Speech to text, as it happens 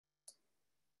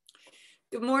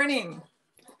Good morning,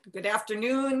 good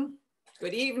afternoon,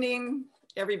 good evening,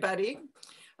 everybody.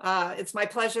 It's my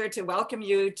pleasure to welcome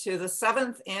you to the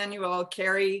 7th annual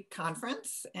CARI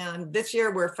conference. And this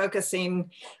year we're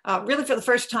focusing really for the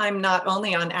first time, not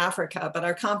only on Africa, but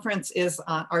our conference is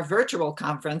on, our virtual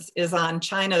conference is on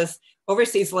China's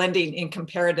overseas lending in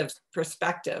comparative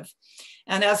perspective.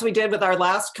 And as we did with our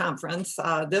last conference,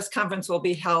 this conference will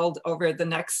be held over the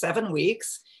next 7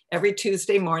 weeks. Every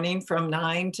Tuesday morning from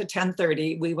 9 to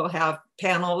 10:30, we will have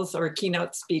panels or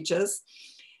keynote speeches.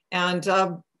 And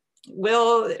the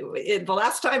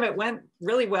last time it went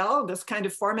really well. This kind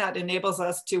of format enables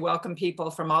us to welcome people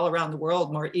from all around the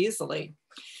world more easily.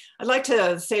 I'd like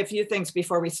to say a few things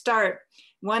before we start.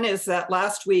 One is that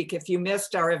last week, if you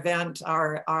missed our event,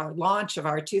 our launch of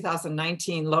our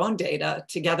 2019 loan data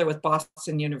together with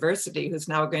Boston University, who's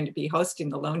now going to be hosting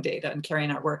the loan data and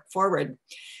carrying our work forward,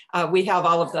 we have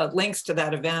all of the links to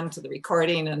that event, to the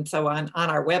recording and so on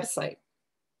our website.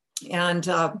 And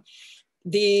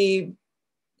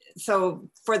so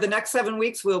for the next 7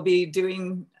 weeks, we'll be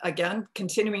doing, again,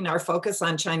 continuing our focus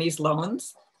on Chinese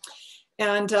loans.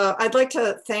 And I'd like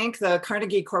to thank the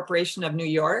Carnegie Corporation of New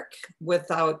York,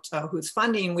 without whose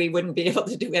funding we wouldn't be able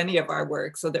to do any of our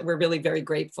work, so that we're really very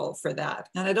grateful for that.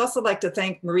 And I'd also like to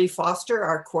thank Marie Foster,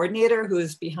 our coordinator, who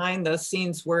is behind the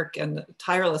scenes work and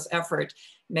tireless effort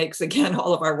makes, again,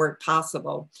 all of our work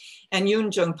possible. And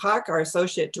Yoon Jung Park, our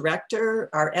associate director,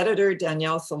 our editor,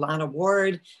 Danielle Solana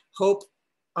Ward, Hope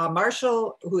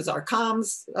Marshall, who's our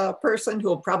comms person, who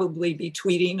will probably be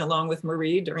tweeting along with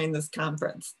Marie during this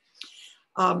conference.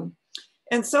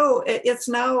 And so it's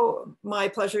now my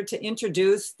pleasure to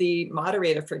introduce the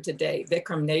moderator for today,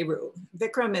 Vikram Nehru.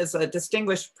 Vikram is a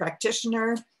distinguished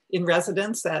practitioner in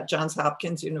residence at Johns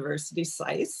Hopkins University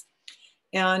SAIS.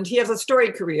 And he has a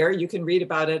storied career. You can read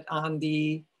about it in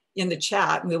the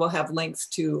chat, and we will have links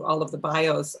to all of the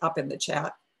bios up in the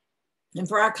chat. And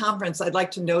for our conference, I'd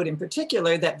like to note in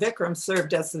particular that Vikram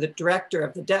served as the director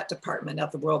of the debt department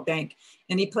at the World Bank,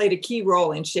 and he played a key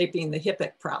role in shaping the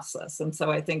HIPC process. And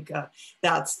so I think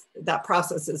that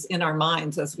process is in our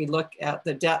minds as we look at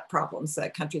the debt problems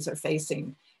that countries are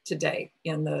facing today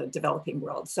in the developing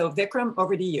world. So Vikram,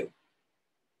 over to you.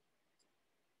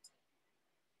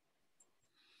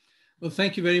 Well,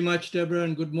 thank you very much, Deborah,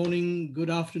 and good morning,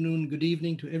 good afternoon, good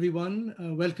evening to everyone.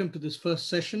 Welcome to this first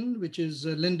session, which is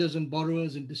Lenders and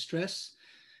Borrowers in Distress.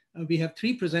 We have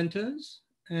 3 presenters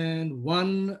and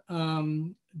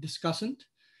 1 discussant.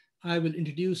 I will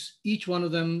introduce each one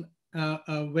of them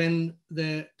when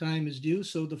their time is due.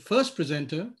 So the first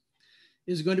presenter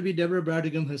is going to be Deborah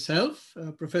Brautigam herself.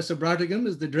 Professor Brautigam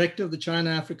is the director of the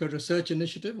China-Africa Research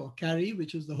Initiative, or CARI,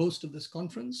 which is the host of this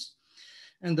conference,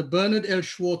 and the Bernard L.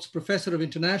 Schwartz Professor of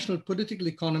International Political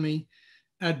Economy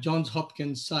at Johns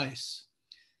Hopkins SAIS.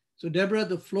 So Deborah,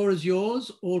 the floor is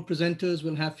yours. All presenters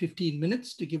will have 15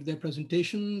 minutes to give their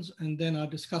presentations, and then our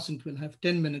discussant will have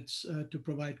 10 minutes to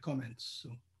provide comments. So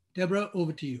Deborah,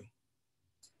 over to you.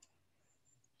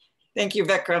 Thank you,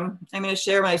 Vikram. I'm going to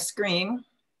share my screen.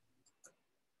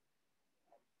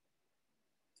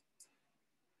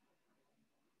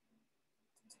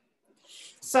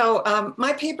 So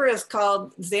my paper is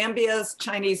called Zambia's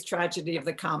Chinese Tragedy of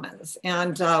the Commons.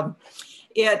 And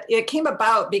it came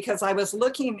about because I was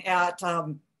looking at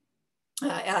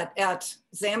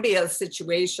Zambia's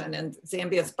situation and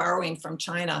Zambia's borrowing from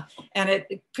China, and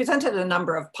it presented a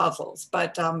number of puzzles.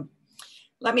 But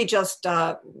let me just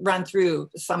run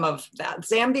through some of that.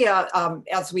 Zambia,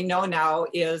 as we know now,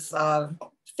 is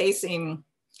facing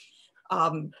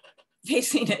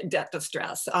debt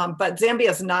distress, but Zambia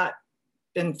is not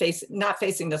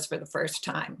facing this for the first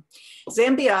time.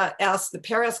 Zambia asked the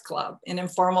Paris Club, an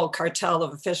informal cartel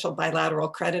of official bilateral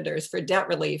creditors, for debt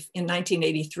relief in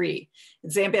 1983.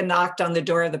 Zambia knocked on the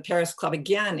door of the Paris Club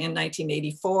again in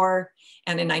 1984,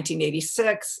 and in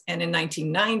 1986, and in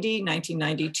 1990,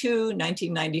 1992,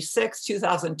 1996,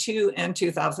 2002, and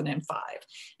 2005.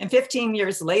 And 15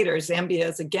 years later, Zambia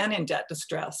is again in debt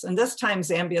distress. And this time,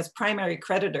 Zambia's primary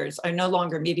creditors are no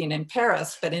longer meeting in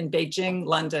Paris, but in Beijing,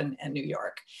 London, and New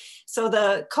York. So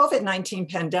the COVID-19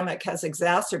 pandemic has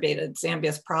exacerbated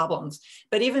Zambia's problems.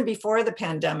 But even before the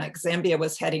pandemic, Zambia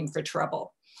was heading for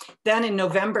trouble. Then in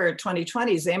November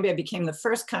 2020, Zambia became the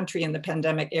first country in the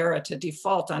pandemic era to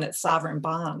default on its sovereign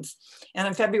bonds. And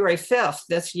on February 5th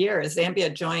this year,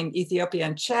 Zambia joined Ethiopia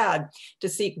and Chad to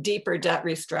seek deeper debt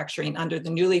restructuring under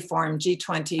the newly formed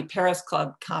G20 Paris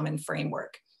Club Common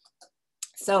Framework.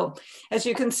 So as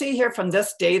you can see here from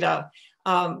this data,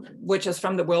 which is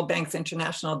from the World Bank's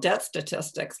International Debt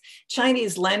Statistics,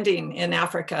 Chinese lending in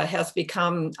Africa has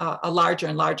become a larger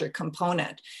and larger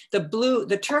component.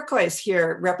 The turquoise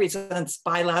here represents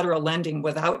bilateral lending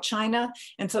without China.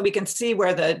 And so we can see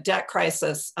where the debt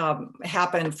crisis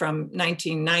happened from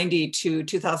 1990 to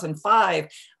 2005,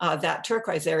 that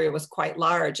turquoise area was quite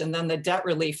large. And then the debt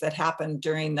relief that happened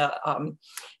during the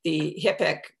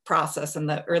HIPC process and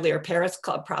the earlier Paris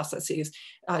Club processes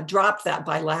dropped that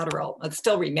bilateral. It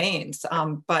still remains,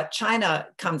 but China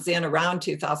comes in around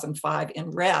 2005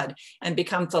 in red and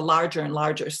becomes a larger and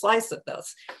larger slice of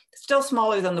this. Still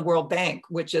smaller than the World Bank,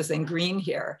 which is in green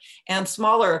here, and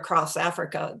smaller across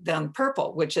Africa than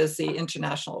purple, which is the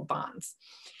international bonds.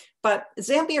 But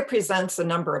Zambia presents a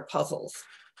number of puzzles.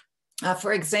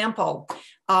 For example,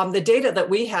 the data that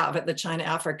we have at the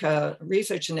China-Africa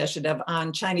Research Initiative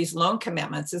on Chinese loan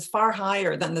commitments is far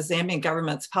higher than the Zambian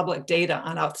government's public data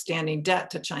on outstanding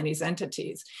debt to Chinese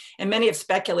entities. And many have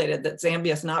speculated that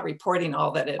Zambia is not reporting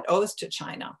all that it owes to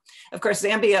China. Of course,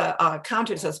 Zambia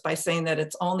counters this by saying that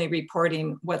it's only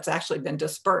reporting what's actually been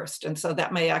dispersed. And so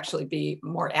that may actually be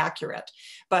more accurate.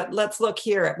 But let's look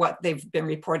here at what they've been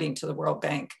reporting to the World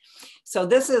Bank. So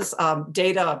this is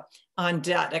data on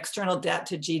debt, external debt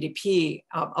to GDP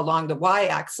along the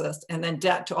y-axis, and then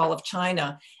debt to all of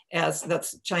China, as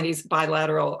that's Chinese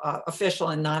bilateral official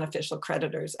and non-official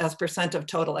creditors as percent of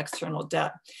total external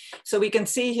debt. So we can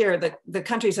see here that the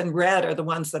countries in red are the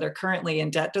ones that are currently in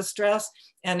debt distress,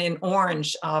 and in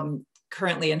orange,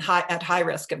 currently at high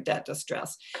risk of debt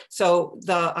distress. So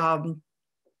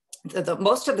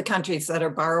most of the countries that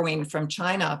are borrowing from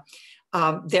China,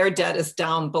 their debt is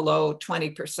down below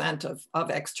 20% of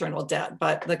external debt,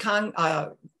 but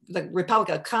the Republic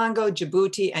of Congo,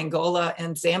 Djibouti, Angola,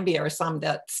 and Zambia are some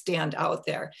that stand out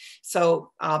there.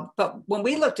 So, but when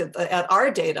we looked at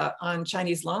our data on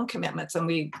Chinese loan commitments, and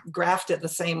we graphed it the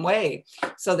same way,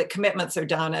 so that commitments are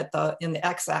down in the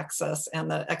x-axis and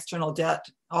the external debt,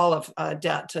 all of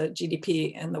debt to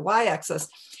GDP in the y-axis,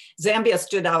 Zambia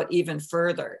stood out even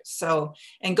further. So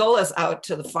Angola's out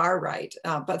to the far right,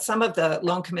 but some of the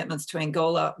loan commitments to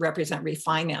Angola represent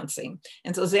refinancing.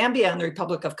 And so Zambia and the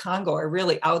Republic of Congo are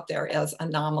really out there as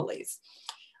anomalies.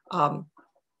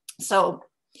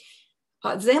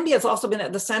 Zambia has also been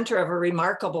at the center of a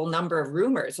remarkable number of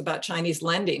rumors about Chinese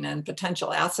lending and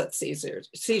potential asset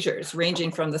seizures,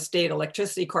 ranging from the state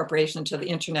electricity corporation to the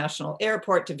international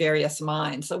airport to various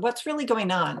mines. So what's really going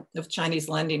on with Chinese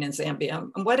lending in Zambia,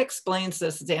 and what explains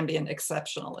this Zambian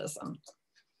exceptionalism?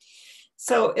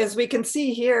 So as we can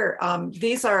see here,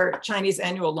 these are Chinese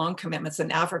annual loan commitments in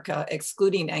Africa,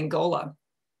 excluding Angola.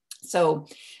 So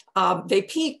they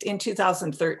peaked in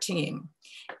 2013.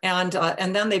 And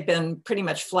then they've been pretty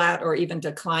much flat or even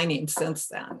declining since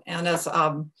then. And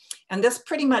and this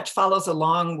pretty much follows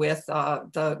along with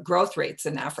the growth rates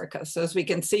in Africa. So as we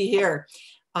can see here,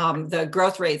 the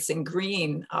growth rates in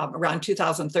green around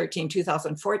 2013,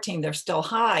 2014, they're still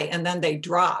high, and then they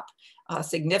drop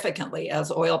significantly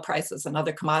as oil prices and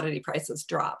other commodity prices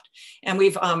dropped. And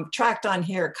we've tracked on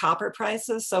here copper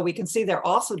prices, so we can see they're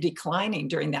also declining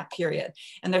during that period.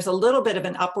 And there's a little bit of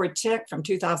an upward tick from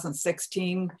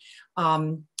 2016,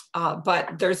 but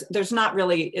there's not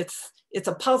really, it's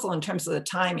a puzzle in terms of the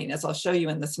timing, as I'll show you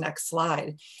in this next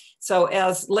slide. So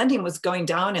as lending was going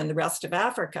down in the rest of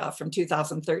Africa from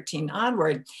 2013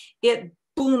 onward, it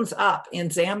booms up in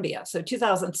Zambia. So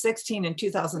 2016 and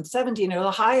 2017 are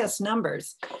the highest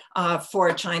numbers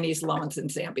for Chinese loans in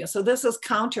Zambia. So this is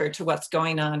counter to what's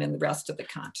going on in the rest of the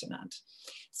continent.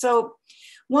 So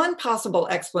one possible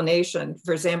explanation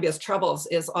for Zambia's troubles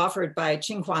is offered by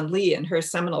Qinhuan Li in her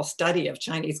seminal study of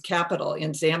Chinese capital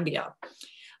in Zambia,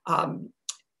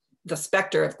 The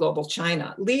Specter of Global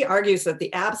China. Li argues that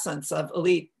the absence of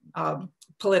elite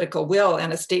political will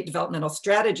and a state developmental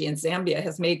strategy in Zambia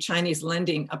has made Chinese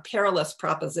lending a perilous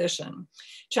proposition.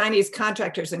 Chinese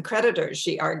contractors and creditors,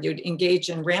 she argued, engage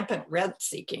in rampant rent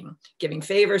seeking, giving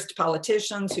favors to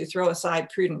politicians who throw aside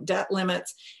prudent debt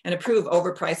limits and approve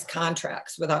overpriced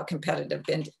contracts without competitive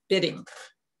bidding.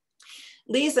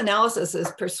 Li's analysis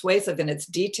is persuasive in its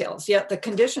details, yet the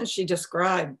conditions she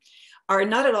described are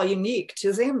not at all unique to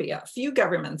Zambia. Few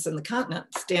governments in the continent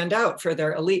stand out for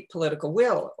their elite political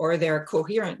will or their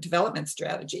coherent development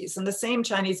strategies. And the same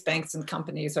Chinese banks and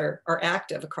companies are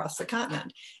active across the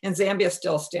continent. And Zambia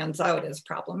still stands out as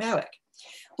problematic.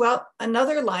 Well,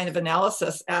 another line of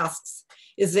analysis asks,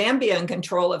 is Zambia in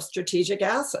control of strategic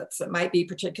assets that might be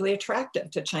particularly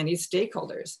attractive to Chinese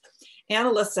stakeholders?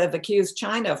 Analysts have accused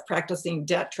China of practicing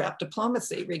debt trap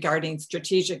diplomacy regarding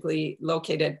strategically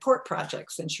located port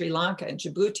projects in Sri Lanka and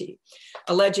Djibouti,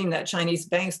 alleging that Chinese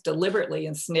banks deliberately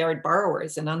ensnared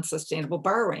borrowers in unsustainable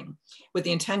borrowing with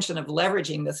the intention of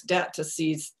leveraging this debt to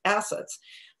seize assets.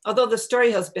 Although the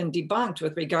story has been debunked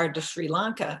with regard to Sri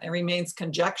Lanka and remains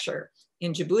conjecture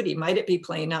in Djibouti, might it be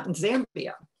playing out in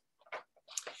Zambia?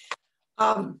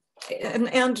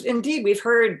 And indeed, we've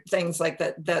heard things like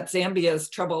that Zambia's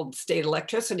troubled state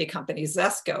electricity company,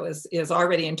 ZESCO, is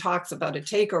already in talks about a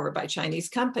takeover by Chinese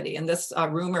company. And this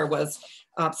rumor was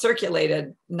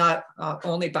circulated not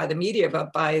only by the media,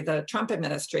 but by the Trump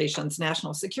administration's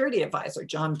national security advisor,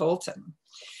 John Bolton.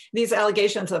 These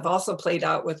allegations have also played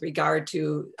out with regard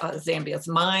to Zambia's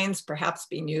mines, perhaps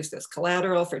being used as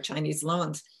collateral for Chinese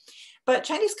loans. But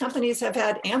Chinese companies have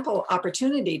had ample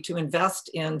opportunity to invest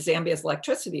in Zambia's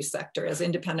electricity sector as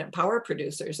independent power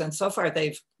producers. And so far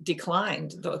they've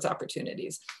declined those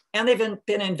opportunities. And they've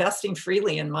been investing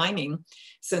freely in mining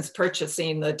since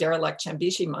purchasing the derelict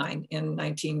Chambishi mine in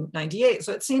 1998.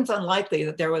 So it seems unlikely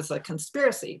that there was a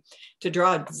conspiracy to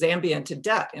draw Zambia into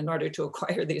debt in order to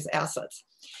acquire these assets.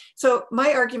 So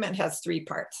my argument has three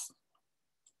parts.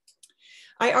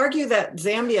 I argue that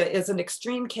Zambia is an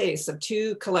extreme case of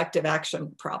two collective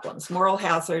action problems, moral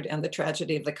hazard and the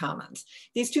tragedy of the commons.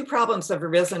 These two problems have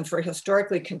arisen for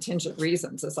historically contingent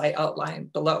reasons, as I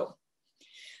outlined below.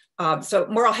 So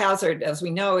moral hazard, as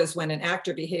we know, is when an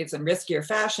actor behaves in riskier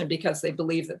fashion because they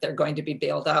believe that they're going to be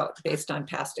bailed out based on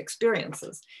past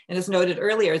experiences. And as noted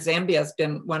earlier, Zambia has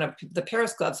been one of the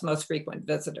Paris Club's most frequent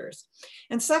visitors.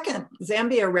 And second,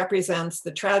 Zambia represents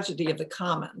the tragedy of the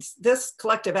commons. This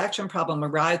collective action problem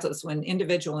arises when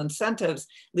individual incentives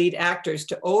lead actors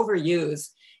to overuse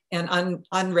an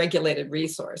unregulated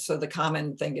resource. So the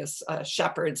common thing is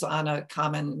shepherds on a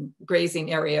common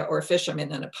grazing area or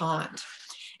fishermen in a pond.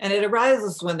 And it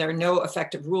arises when there are no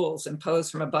effective rules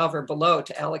imposed from above or below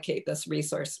to allocate this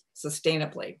resource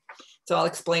sustainably. So I'll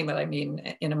explain what I mean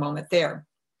in a moment there.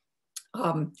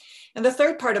 And the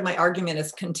third part of my argument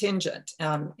is contingent.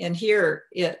 And here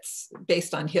it's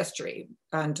based on history,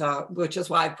 and which is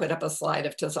why I put up a slide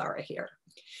of Tazara here.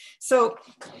 So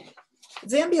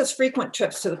Zambia's frequent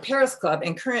trips to the Paris Club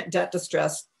and current debt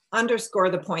distress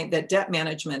underscore the point that debt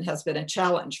management has been a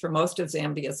challenge for most of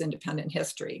Zambia's independent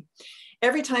history.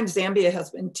 Every time Zambia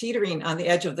has been teetering on the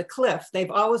edge of the cliff,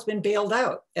 they've always been bailed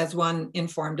out, as one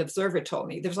informed observer told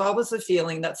me. There's always a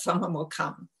feeling that someone will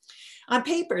come. On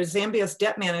paper, Zambia's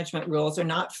debt management rules are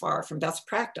not far from best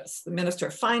practice. The Minister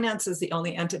of Finance is the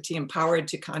only entity empowered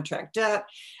to contract debt,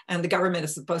 and the government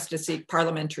is supposed to seek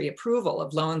parliamentary approval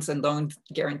of loans and loan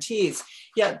guarantees.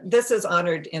 Yet this is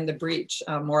honored in the breach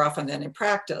more often than in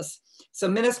practice. So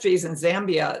ministries in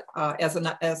Zambia,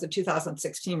 as a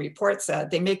 2016 report said,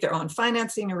 they make their own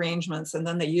financing arrangements, and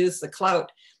then they use the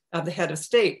clout of the head of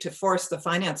state to force the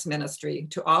finance ministry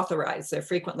to authorize their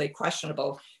frequently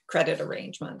questionable credit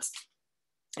arrangements.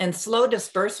 And slow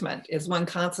disbursement is one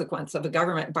consequence of a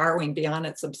government borrowing beyond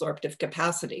its absorptive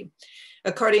capacity.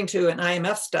 According to an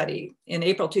IMF study, in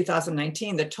April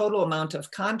 2019, the total amount of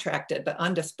contracted but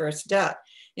undisbursed debt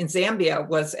in Zambia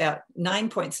was at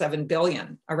 9.7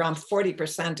 billion, around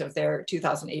 40% of their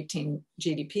 2018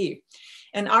 GDP.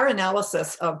 And our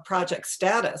analysis of project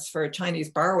status for Chinese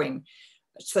borrowing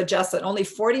suggests that only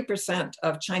 40%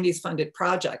 of Chinese funded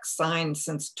projects signed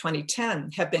since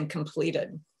 2010 have been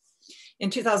completed. In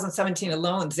 2017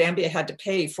 alone, Zambia had to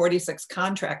pay 46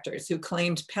 contractors who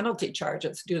claimed penalty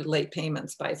charges due to late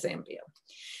payments by Zambia.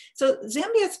 So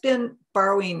Zambia's been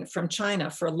borrowing from China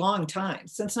for a long time,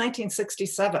 since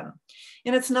 1967.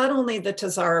 And it's not only the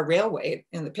Tazara Railway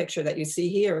in the picture that you see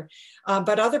here,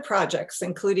 but other projects,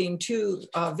 including two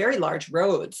very large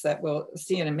roads that we'll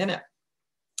see in a minute.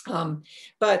 Between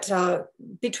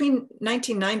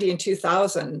 1990 and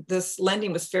 2000, this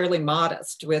lending was fairly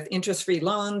modest, with interest-free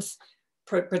loans,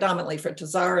 predominantly for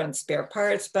Tazara and spare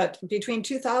parts. But between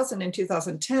 2000 and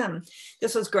 2010,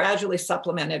 this was gradually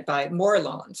supplemented by more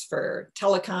loans for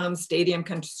telecom, stadium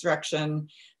construction,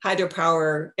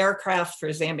 hydropower, aircraft for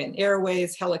Zambian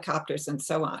Airways, helicopters, and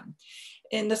so on.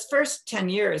 In this first 10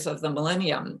 years of the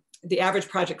millennium, the average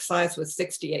project size was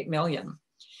 68 million.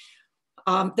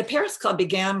 The Paris Club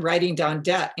began writing down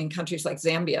debt in countries like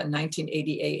Zambia in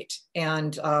 1988.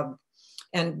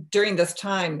 And during this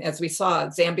time, as we saw,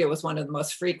 Zambia was one of the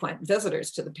most frequent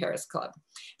visitors to the Paris Club.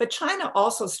 But China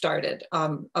also started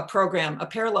a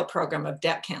parallel program of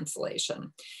debt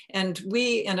cancellation. And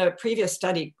we, in a previous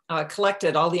study,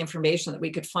 collected all the information that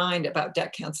we could find about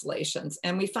debt cancellations.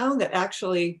 And we found that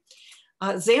actually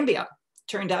Zambia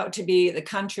turned out to be the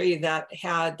country that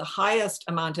had the highest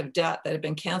amount of debt that had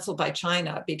been canceled by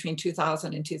China between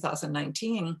 2000 and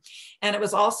 2019. And it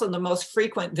was also the most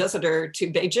frequent visitor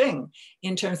to Beijing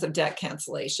in terms of debt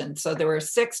cancellation. So there were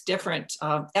 6 different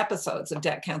episodes of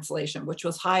debt cancellation, which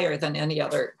was higher than any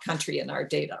other country in our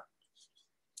data.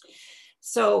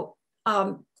 So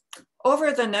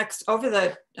over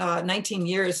the 19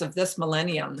 years of this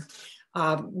millennium,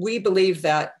 we believe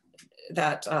that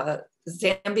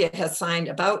Zambia has signed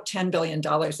about $10 billion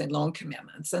in loan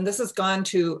commitments. And this has gone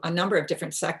to a number of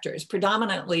different sectors,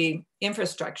 predominantly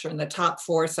infrastructure. And the top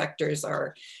 4 sectors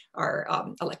are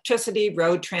electricity,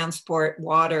 road transport,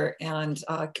 water, and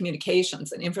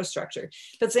communications and infrastructure.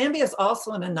 But Zambia is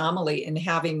also an anomaly in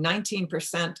having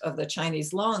 19% of the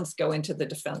Chinese loans go into the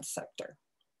defense sector.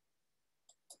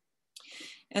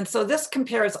 And so this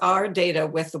compares our data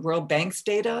with the World Bank's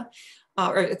data,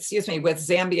 with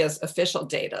Zambia's official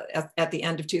data at the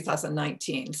end of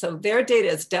 2019. So their data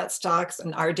is debt stocks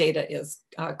and our data is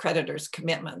creditors'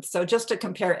 commitments. So just to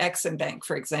compare Exim Bank,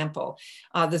 for example,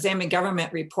 the Zambian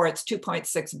government reports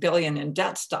 2.6 billion in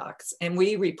debt stocks and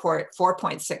we report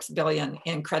 4.6 billion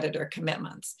in creditor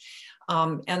commitments.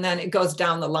 And then it goes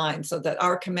down the line so that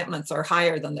our commitments are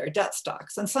higher than their debt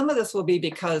stocks. And some of this will be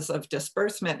because of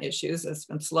disbursement issues. It's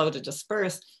been slow to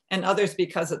disperse, and others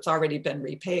because it's already been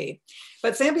repaid.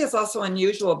 But Zambia is also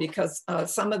unusual because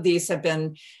some of these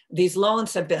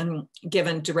loans have been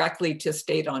given directly to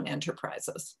state-owned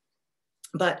enterprises.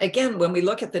 But again, when we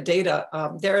look at the data,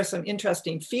 there are some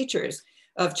interesting features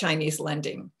of Chinese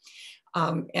lending.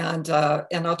 And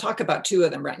I'll talk about 2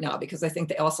 of them right now because I think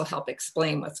they also help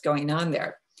explain what's going on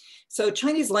there. So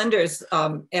Chinese lenders,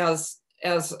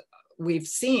 as we've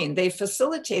seen, they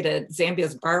facilitated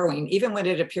Zambia's borrowing even when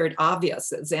it appeared obvious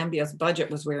that Zambia's budget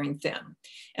was wearing thin.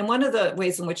 And one of the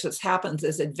ways in which this happens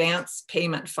is advance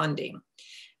payment funding.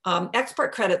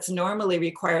 Export credits normally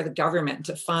require the government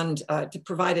to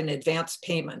provide an advance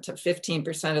payment of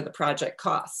 15% of the project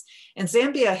costs. And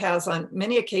Zambia has on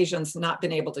many occasions not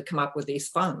been able to come up with these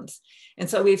funds. And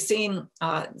so we've seen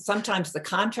sometimes the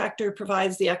contractor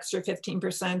provides the extra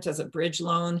 15% as a bridge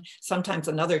loan. Sometimes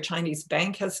another Chinese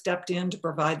bank has stepped in to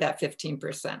provide that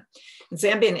 15%. And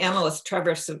Zambian analyst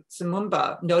Trevor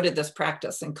Simumba noted this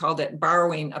practice and called it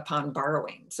borrowing upon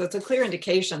borrowing. So it's a clear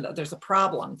indication that there's a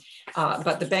problem,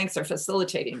 but the banks are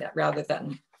facilitating that rather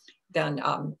than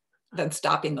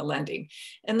stopping the lending.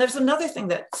 And there's another thing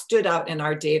that stood out in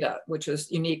our data, which was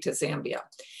unique to Zambia.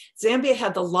 Zambia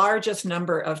had the largest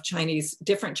number of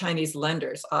different Chinese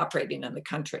lenders operating in the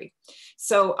country.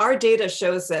 So our data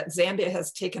shows that Zambia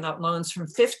has taken out loans from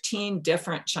 15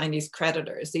 different Chinese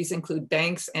creditors. These include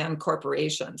banks and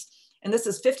corporations. And this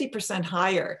is 50%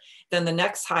 higher than the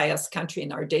next highest country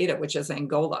in our data, which is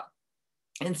Angola.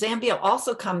 And Zambia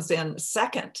also comes in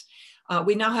second.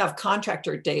 We now have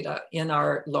contractor data in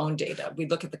our loan data. We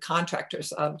look at the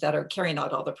contractors that are carrying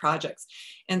out all the projects.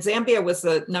 And Zambia was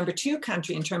the number 2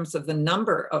 country in terms of the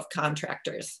number of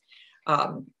contractors.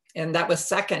 And that was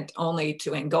second only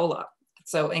to Angola.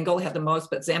 So Angola had the most,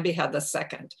 but Zambia had the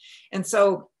second. And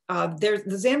so the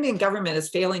Zambian government is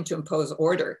failing to impose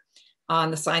order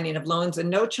on the signing of loans, and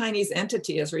no Chinese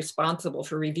entity is responsible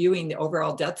for reviewing the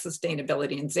overall debt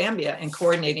sustainability in Zambia and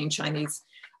coordinating Chinese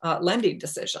lending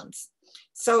decisions.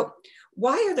 So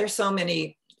why are there so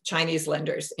many Chinese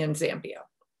lenders in Zambia?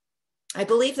 I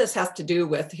believe this has to do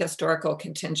with historical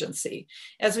contingency.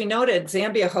 As we noted,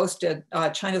 Zambia hosted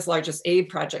China's largest aid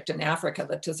project in Africa,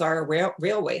 the Tazara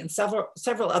Railway, and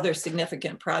several other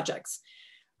significant projects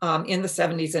in the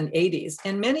 70s and 80s.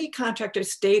 And many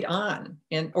contractors stayed on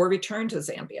or returned to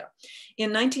Zambia.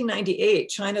 In 1998,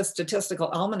 China's Statistical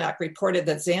Almanac reported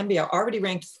that Zambia already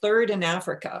ranked 3rd in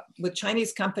Africa, with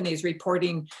Chinese companies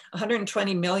reporting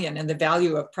 120 million in the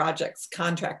value of projects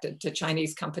contracted to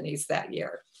Chinese companies that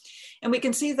year. And we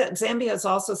can see that Zambia has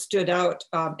also stood out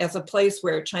as a place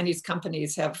where Chinese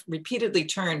companies have repeatedly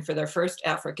turned for their first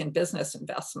African business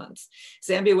investments.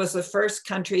 Zambia was the first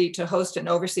country to host an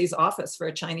overseas office for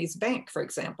a Chinese bank, for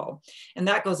example. And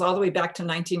that goes all the way back to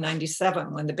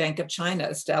 1997 when the Bank of China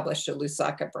established a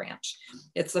Lusaka branch.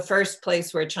 It's the first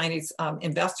place where Chinese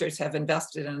investors have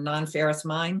invested in a non-ferrous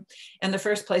mine, and the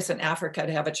first place in Africa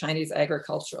to have a Chinese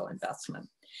agricultural investment.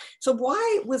 So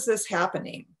why was this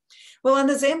happening? Well, on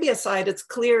the Zambia side, it's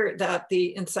clear that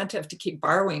the incentive to keep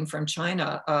borrowing from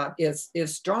China is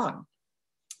strong.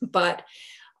 But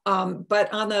on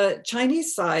the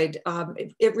Chinese side,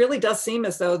 it really does seem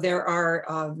as though there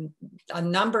are a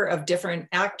number of different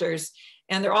actors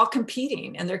And they're all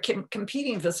competing, and they're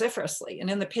competing vociferously. And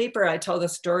in the paper, I tell the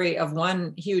story of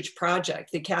one huge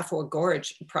project, the Kafua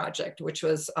Gorge project, which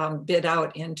was bid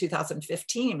out in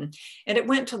 2015. And it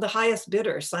went to the highest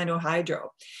bidder, Sinohydro.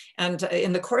 And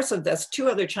in the course of this, two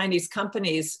other Chinese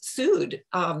companies sued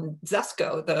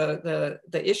ZESCO,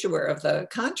 the issuer of the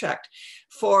contract,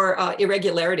 for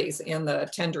irregularities in the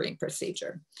tendering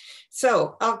procedure.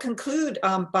 So I'll conclude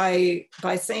by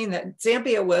saying that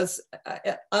Zambia was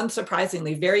unsurprisingly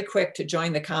very quick to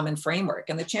join the common framework,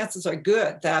 and the chances are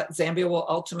good that Zambia will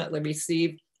ultimately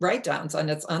receive write-downs on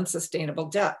its unsustainable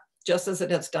debt, just as it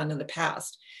has done in the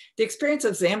past. The experience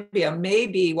of Zambia may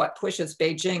be what pushes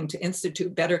Beijing to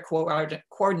institute better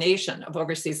coordination of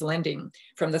overseas lending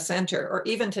from the center, or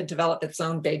even to develop its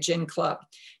own Beijing club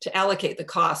to allocate the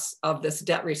costs of this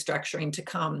debt restructuring to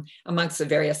come amongst the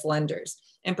various lenders,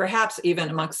 and perhaps even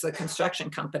amongst the construction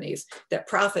companies that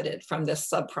profited from this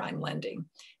subprime lending.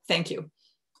 Thank you.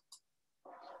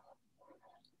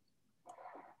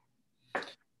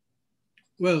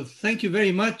 Well, thank you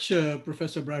very much,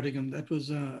 Professor Brattingham. That was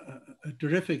a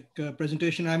terrific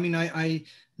presentation. I mean,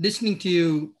 listening to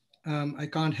you, I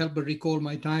can't help but recall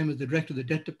my time as the director of the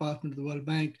debt department of the World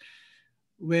Bank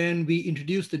when we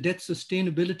introduced the debt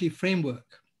sustainability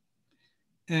framework.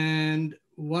 And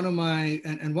one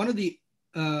of the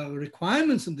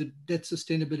requirements of the debt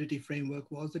sustainability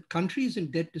framework was that countries in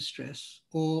debt distress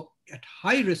or at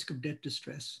high risk of debt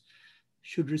distress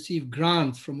should receive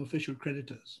grants from official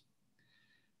creditors,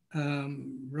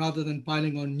 rather than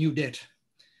piling on new debt.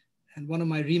 And one of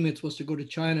my remits was to go to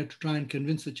China to try and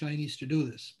convince the Chinese to do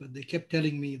this, but they kept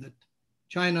telling me that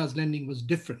China's lending was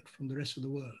different from the rest of the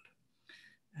world.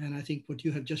 And I think what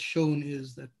you have just shown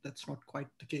is that that's not quite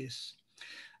the case.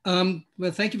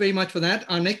 Well, thank you very much for that.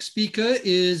 Our next speaker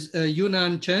is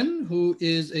Yunan Chen, who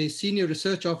is a senior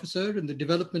research officer in the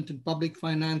Development and Public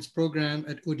Finance program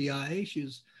at ODI.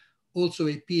 She's also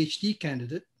a PhD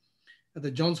candidate at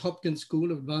the Johns Hopkins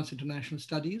School of Advanced International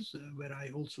Studies, where I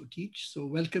also teach. So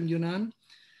welcome, Yunan.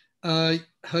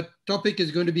 Her topic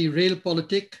is going to be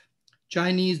Realpolitik,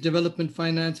 Chinese Development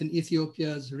Finance in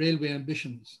Ethiopia's Railway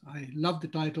Ambitions. I love the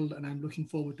title and I'm looking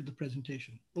forward to the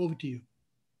presentation. Over to you.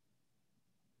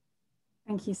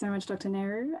 Thank you so much, Dr.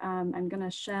 Nehru. I'm going to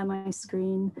share my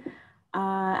screen,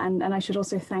 and I should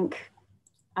also thank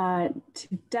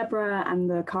to Deborah and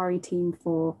the CARI team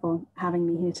for having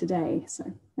me here today.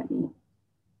 So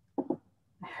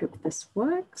I hope this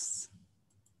works.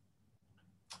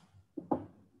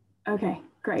 Okay,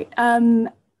 great.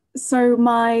 So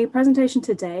my presentation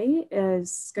today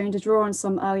is going to draw on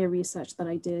some earlier research that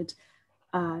I did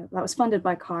that was funded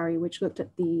by CARI, which looked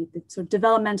at the sort of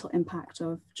developmental impact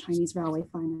of Chinese railway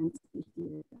finance.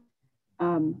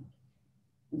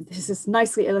 This is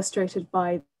nicely illustrated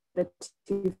by the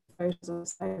two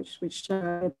photos which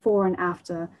show before and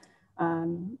after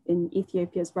in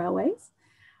Ethiopia's railways.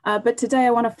 But today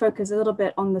I want to focus a little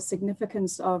bit on the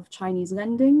significance of Chinese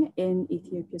lending in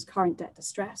Ethiopia's current debt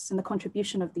distress and the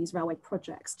contribution of these railway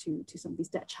projects to some of these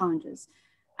debt challenges.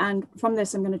 And from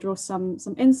this, I'm going to draw some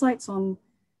insights on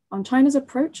China's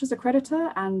approach as a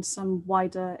creditor and some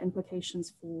wider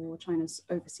implications for China's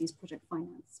overseas project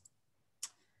finance.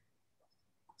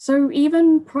 So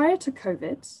even prior to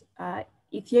COVID,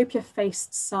 Ethiopia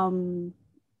faced some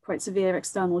quite severe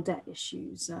external debt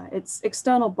issues. Its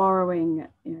external borrowing,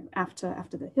 after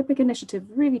the HIPC initiative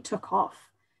really took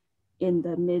off in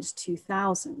the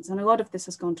mid-2000s. And a lot of this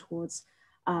has gone towards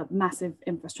massive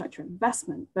infrastructure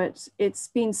investment, but it's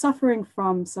been suffering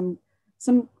from some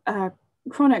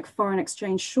chronic foreign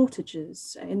exchange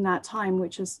shortages in that time,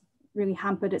 which has really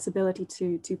hampered its ability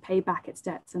to pay back its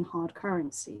debts in hard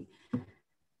currency.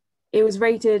 It was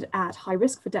rated at high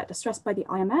risk for debt distress by the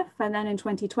IMF, and then in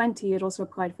 2020, it also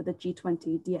applied for the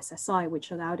G20 DSSI,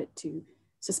 which allowed it to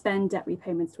suspend debt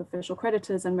repayments to official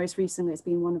creditors, and most recently, it's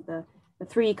been one of the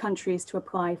 3 countries to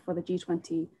apply for the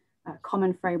G20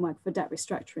 common framework for debt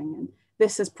restructuring. And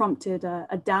this has prompted a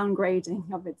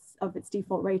downgrading of its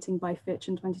default rating by Fitch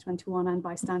in 2021 and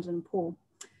by Standard & Poor.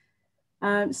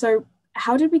 So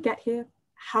how did we get here?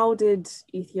 How did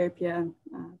Ethiopia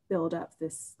build up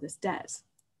this debt?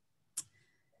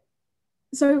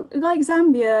 So like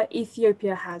Zambia,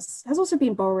 Ethiopia has also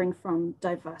been borrowing from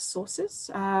diverse sources,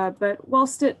 but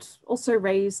whilst it also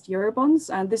raised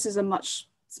Eurobonds, and this is a much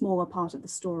smaller part of the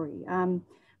story.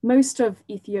 Most of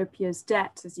Ethiopia's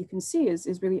debt, as you can see,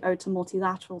 is really owed to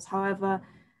multilaterals. However,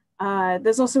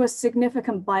 there's also a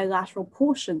significant bilateral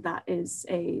portion that is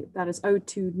owed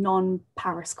to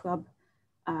non-Paris Club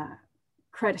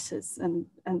creditors, and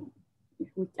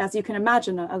as you can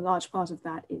imagine, a large part of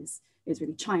that is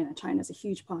really China. China is a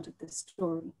huge part of this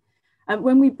story.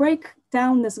 When we break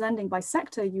down this lending by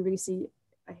sector, you really see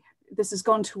this has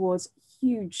gone towards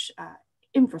huge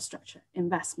infrastructure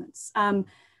investments.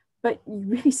 But you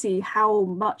really see how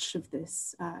much of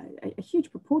this, a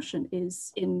huge proportion,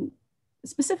 is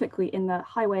specifically in the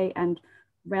highway and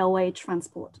railway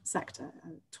transport sector.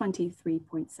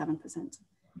 23.7%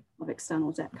 of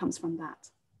external debt comes from that.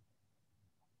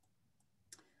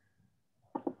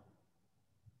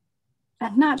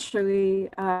 And naturally,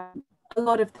 a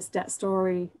lot of this debt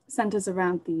story centers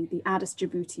around the Addis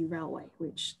Djibouti Railway,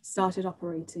 which started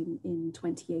operating in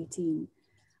 2018.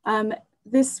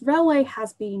 This railway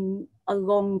has been a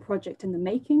long project in the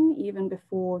making, even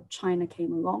before China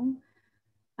came along.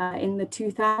 In the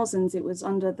 2000s, it was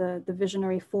under the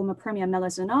visionary former Premier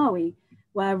Meles Zenawi,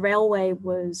 where railway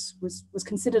was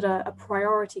considered a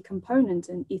priority component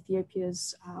in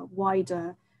Ethiopia's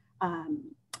wider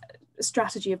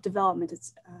strategy of development.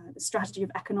 It's the strategy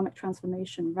of economic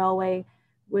transformation. Railway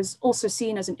was also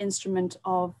seen as an instrument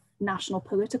of national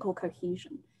political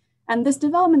cohesion. And this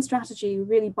development strategy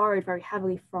really borrowed very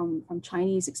heavily from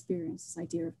Chinese experience, this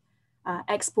idea of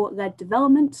export-led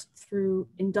development through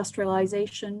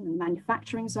industrialization and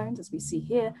manufacturing zones, as we see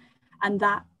here, and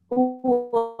that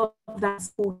all of that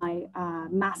by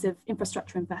massive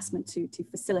infrastructure investment to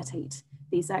facilitate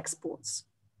these exports.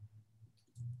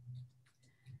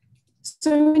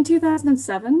 So in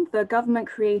 2007, the government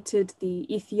created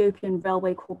the Ethiopian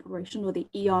Railway Corporation, or the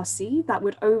ERC, that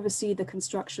would oversee the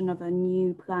construction of a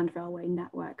new planned railway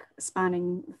network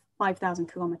spanning 5,000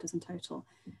 kilometers in total.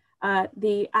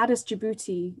 The Addis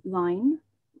Djibouti line,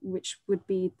 which would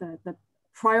be the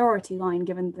priority line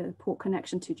given the port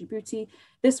connection to Djibouti,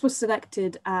 this was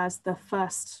selected as the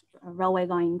first railway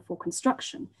line for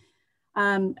construction.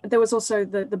 There was also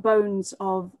the bones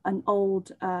of an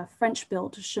old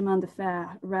French-built chemin de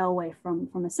fer railway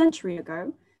from a century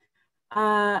ago.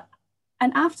 And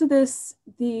after this,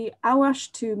 the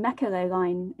Awash to Mekele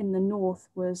line in the north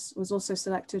was also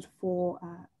selected for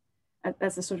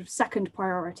as a sort of second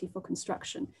priority for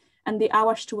construction. And the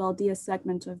Awash to Eldia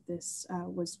segment of this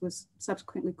was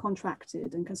subsequently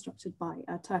contracted and constructed by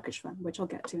a Turkish firm, which I'll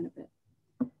get to in a bit.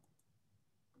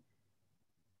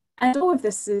 And all of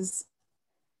this is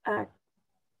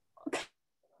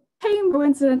came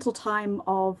coincidental time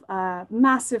of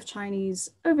massive Chinese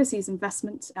overseas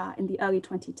investment in the early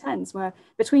 2010s, where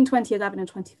between 2011 and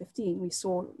 2015, we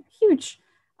saw huge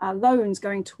loans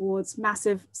going towards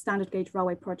massive standard gauge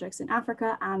railway projects in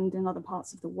Africa and in other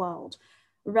parts of the world.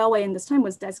 Railway in this time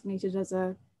was designated as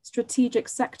a strategic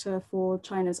sector for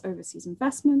China's overseas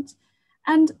investment.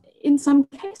 And in some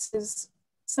cases,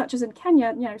 such as in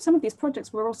Kenya, some of these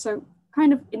projects were also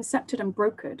kind of incepted and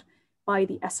brokered by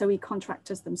the SOE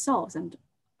contractors themselves and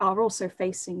are also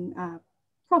facing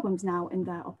problems now in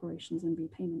their operations and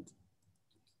repayment.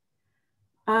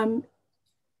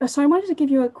 So I wanted to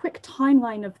give you a quick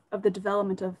timeline of the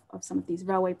development of some of these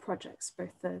railway projects,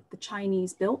 both the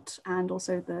Chinese built and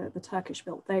also the Turkish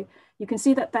built. You can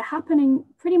see that they're happening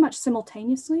pretty much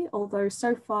simultaneously, although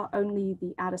so far only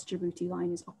the Addis Djibouti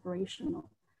line is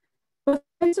operational. But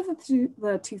most of the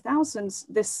 2000s,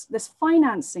 this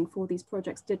financing for these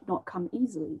projects did not come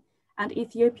easily. And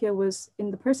Ethiopia was in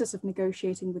the process of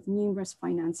negotiating with numerous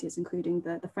financiers, including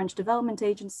the French Development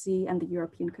Agency and the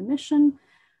European Commission,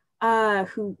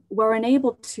 who were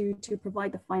unable to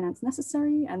provide the finance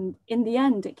necessary. And in the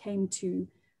end, it came to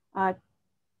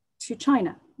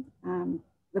China.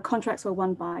 The contracts were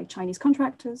won by Chinese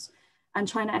contractors, and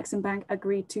China Exim Bank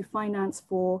agreed to finance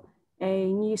for a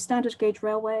new standard gauge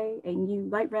railway, a new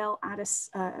light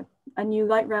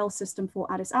rail system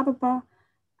for Addis Ababa.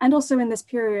 And also in this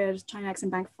period, China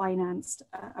Exim Bank financed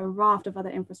a raft of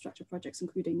other infrastructure projects,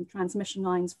 including transmission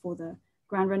lines for the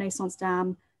Grand Renaissance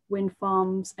Dam, wind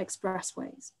farms,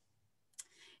 expressways.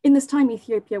 In this time,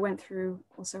 Ethiopia went through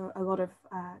also a lot of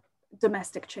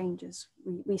domestic changes.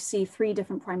 We see 3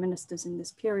 different prime ministers in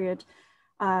this period.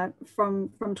 From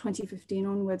 2015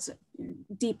 onwards,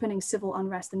 deepening civil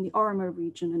unrest in the Oromo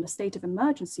region and a state of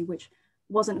emergency, which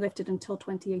wasn't lifted until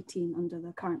 2018 under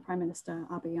the current Prime Minister,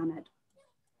 Abiy Ahmed.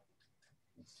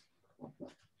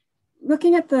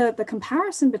 Looking at the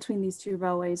comparison between these two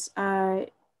railways,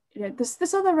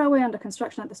 this other railway under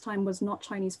construction at this time was not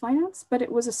Chinese finance, but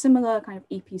it was a similar kind of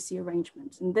EPC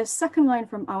arrangement. And this second line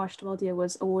from Awash to Eldia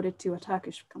was awarded to a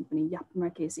Turkish company, Yapı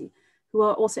Merkezi, who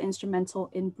are also instrumental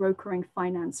in brokering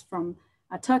finance from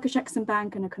a Turkish Exim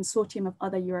Bank and a consortium of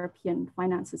other European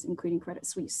financiers, including Credit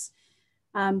Suisse.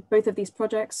 Both of these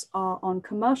projects are on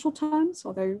commercial terms,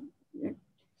 although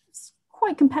it's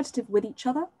quite competitive with each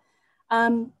other.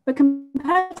 But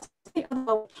compared to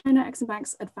China Exim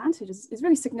Bank's advantage is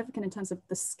really significant in terms of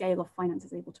the scale of finance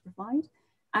it's able to provide.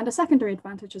 And a secondary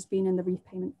advantage has been in the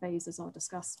repayment phase, as I'll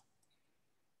discuss.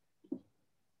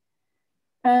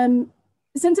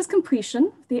 Since its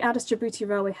completion, the Addis Djibouti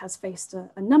Railway has faced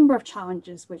a number of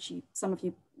challenges, which some of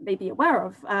you may be aware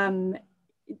of.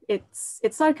 It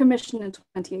started commission in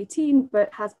 2018,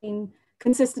 but has been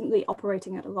consistently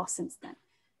operating at a loss since then.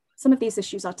 Some of these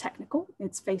issues are technical.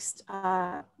 It's faced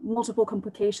multiple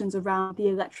complications around the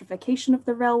electrification of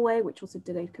the railway, which also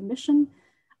delayed commission.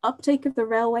 Uptake of the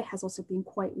railway has also been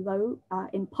quite low,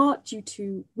 in part due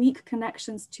to weak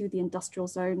connections to the industrial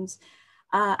zones,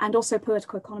 and also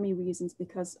political economy reasons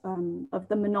because of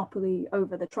the monopoly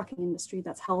over the trucking industry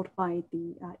that's held by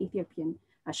the Ethiopian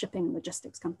shipping and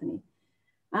logistics company.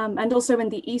 And also in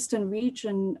the eastern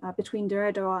region between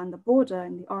Dire and the border,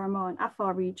 in the Oromo and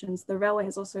Afar regions, the railway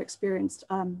has also experienced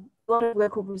a lot of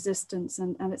local resistance,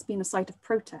 and it's been a site of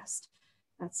protest.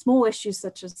 Small issues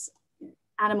such as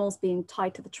animals being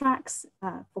tied to the tracks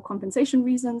for compensation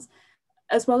reasons,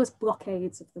 as well as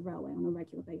blockades of the railway on a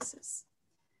regular basis.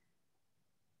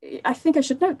 I think I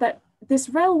should note that this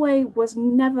railway was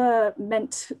never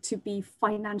meant to be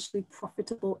financially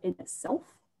profitable in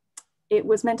itself. It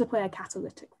was meant to play a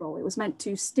catalytic role. It was meant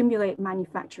to stimulate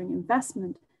manufacturing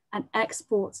investment and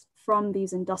exports from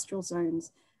these industrial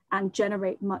zones and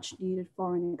generate much needed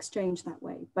foreign exchange that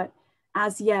way. But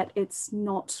as yet, it's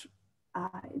not,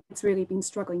 it's really been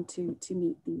struggling to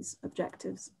meet these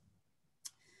objectives.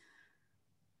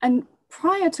 And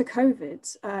prior to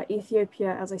COVID,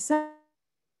 Ethiopia, as I said,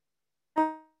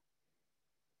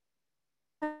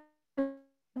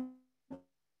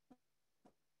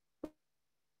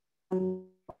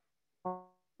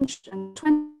 and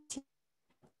 20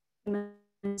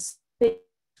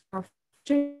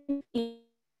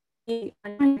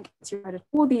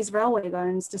 all these railway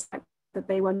loans, despite that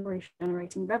they were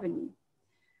generating revenue.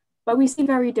 But we see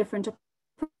very different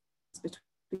approaches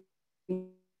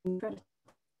between creditors.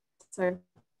 So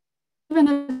even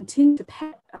though they continue to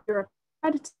pay a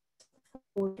credit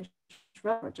for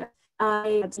project,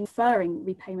 deferring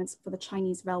repayments for the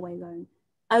Chinese railway loan,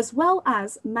 as well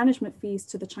as management fees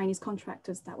to the Chinese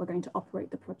contractors that were going to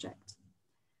operate the project.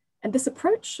 And this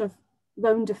approach of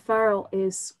loan deferral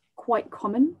is quite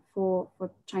common for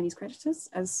Chinese creditors,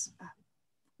 as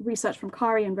research from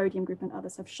CARI and Rhodium Group and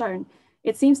others have shown.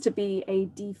 It seems to be a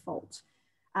default.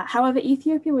 However,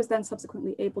 Ethiopia was then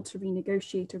subsequently able to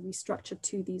renegotiate a restructure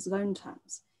to these loan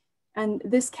terms. And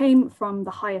this came from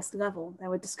the highest level. There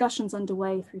were discussions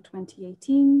underway through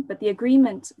 2018, but the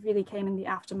agreement really came in the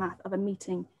aftermath of a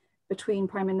meeting between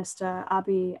Prime Minister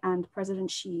Abiy and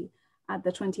President Xi at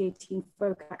the 2018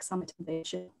 FOCAC summit in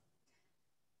Beijing.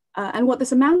 And what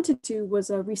this amounted to was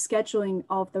a rescheduling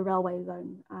of the railway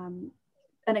loan,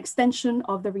 an extension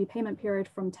of the repayment period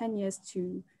from 10 years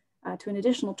to an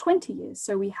additional 20 years.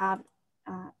 So we have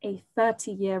a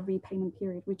 30-year repayment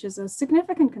period, which is a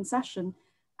significant concession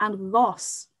and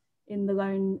loss in the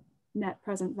loan net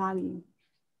present value.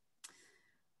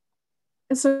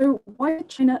 And so why did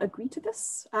China agree to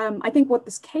this? I think what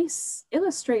this case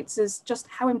illustrates is just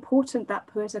how important that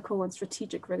political and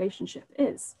strategic relationship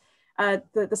is.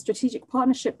 The strategic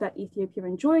partnership that Ethiopia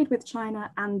enjoyed with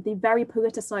China and the very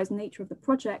politicized nature of the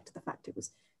project, the fact it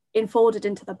was enfolded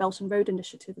into the Belt and Road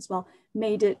Initiative as well,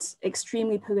 made it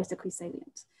extremely politically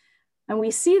salient. And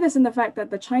we see this in the fact that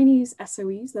the Chinese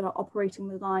SOEs that are operating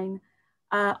the line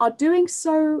are doing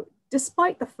so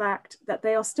despite the fact that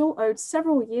they are still owed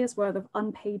several years' worth of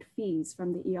unpaid fees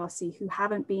from the ERC, who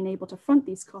haven't been able to front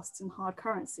these costs in hard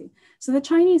currency. So the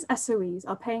Chinese SOEs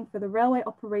are paying for the railway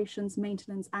operations,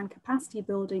 maintenance, and capacity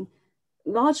building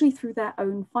largely through their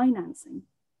own financing.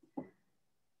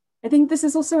 I think this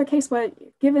is also a case where,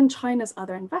 given China's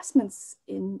other investments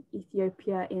in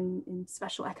Ethiopia, in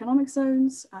special economic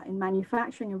zones, in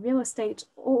manufacturing and real estate,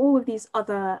 all of these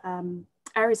other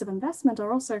areas of investment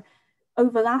are also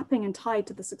overlapping and tied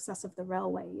to the success of the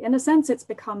railway. In a sense, it's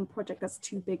become a project that's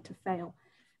too big to fail.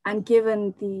 And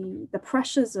given the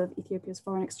pressures of Ethiopia's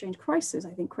foreign exchange crisis,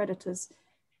 I think creditors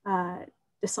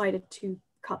decided to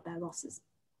cut their losses.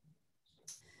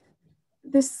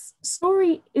 This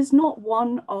story is not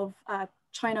one of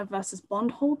China versus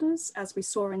bondholders, as we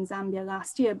saw in Zambia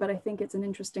last year, but I think it's an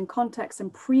interesting context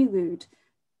and prelude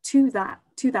to that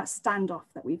standoff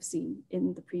that we've seen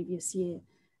in the previous year.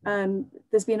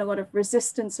 There's been a lot of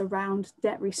resistance around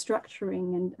debt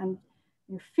restructuring and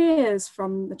fears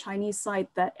from the Chinese side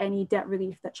that any debt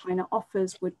relief that China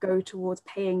offers would go towards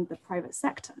paying the private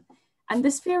sector. And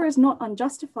this fear is not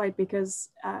unjustified because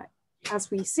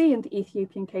as we see in the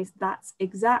Ethiopian case, that's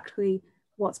exactly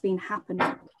what's been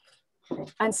happening.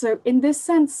 And so in this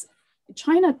sense,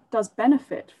 China does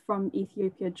benefit from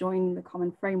Ethiopia joining the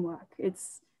common framework.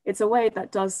 It's a way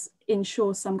that does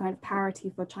ensure some kind of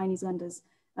parity for Chinese lenders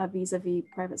vis-a-vis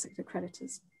private sector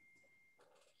creditors.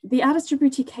 The Addis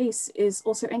Djibouti case is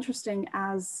also interesting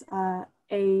as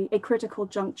a critical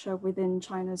juncture within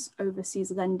China's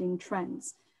overseas lending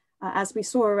trends. As we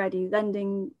saw already,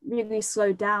 lending really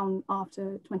slowed down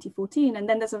after 2014, and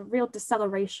then there's a real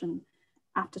deceleration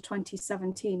after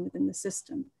 2017 within the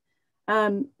system.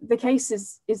 The case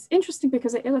is interesting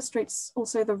because it illustrates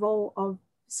also the role of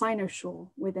Sinosure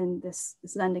within this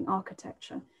lending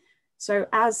architecture. So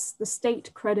as the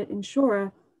state credit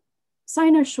insurer,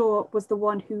 Sinosure was the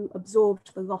one who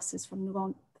absorbed the losses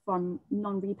from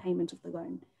non-repayment of the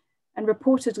loan. And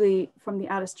reportedly from the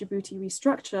Addis Djibouti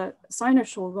restructure,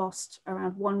 Sinosure lost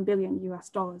around $1 billion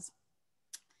US.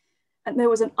 And there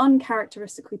was an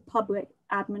uncharacteristically public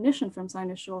admonition from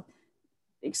Sinosure,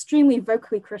 extremely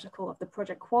vocally critical of the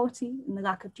project quality and the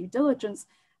lack of due diligence.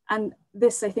 And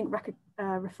this, I think,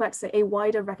 reflects a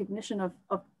wider recognition of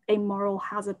a moral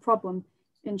hazard problem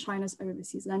in China's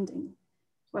overseas lending,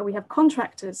 where we have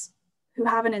contractors who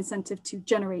have an incentive to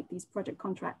generate these project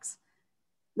contracts.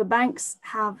 The banks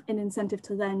have an incentive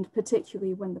to lend,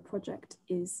 particularly when the project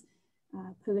is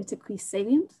politically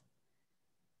salient.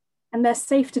 And they're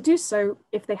safe to do so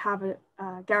if they have a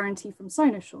guarantee from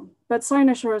Sinosure. But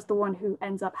Sinosure is the one who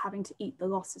ends up having to eat the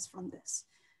losses from this.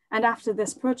 And after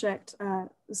this project,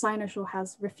 Sinosure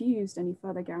has refused any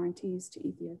further guarantees to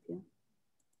Ethiopia.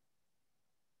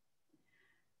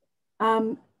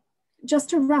 Just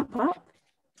to wrap up,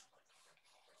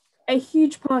 a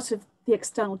huge part of the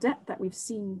external debt that we've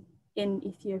seen in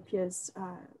Ethiopia's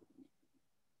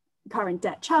current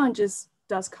debt challenges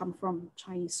does come from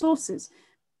Chinese sources.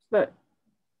 But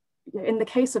in the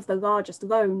case of the largest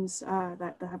loans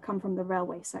that have come from the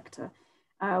railway sector,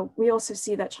 we also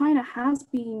see that China has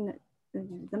been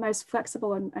the most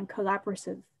flexible and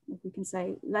collaborative, if we can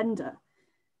say, lender.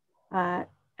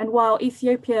 And while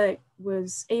Ethiopia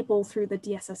was able through the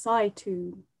DSSI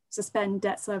to suspend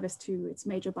debt service to its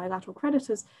major bilateral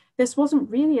creditors, this wasn't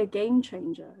really a game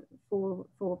changer for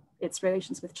its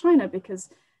relations with China, because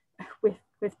with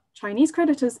Chinese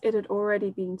creditors, it had already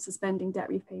been suspending debt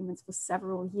repayments for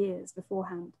several years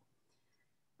beforehand.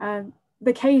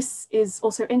 The case is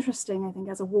also interesting, I think,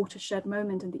 as a watershed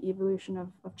moment in the evolution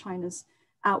of China's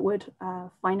outward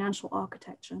financial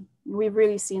architecture. We've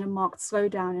really seen a marked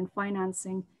slowdown in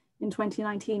financing in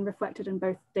 2019, reflected in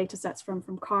both data sets from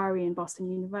CARI and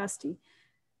Boston University.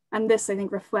 And this, I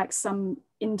think, reflects some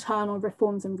internal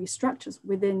reforms and restructures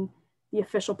within the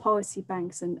official policy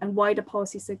banks, and wider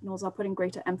policy signals are putting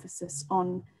greater emphasis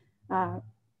on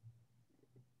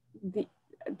the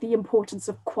importance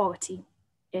of quality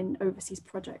in overseas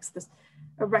projects. There's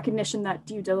a recognition that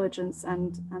due diligence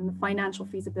and the financial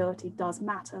feasibility does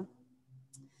matter.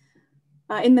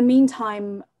 In the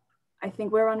meantime, I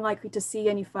think we're unlikely to see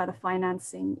any further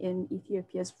financing in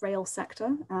Ethiopia's rail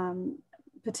sector,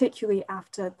 particularly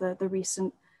after the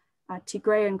recent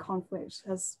Tigrayan conflict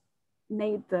has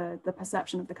made the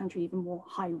perception of the country even more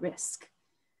high risk.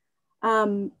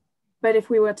 But if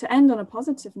we were to end on a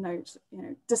positive note,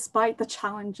 despite the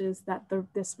challenges that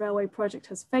this railway project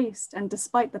has faced, and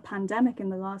despite the pandemic in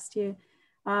the last year,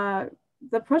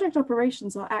 the project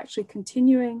operations are actually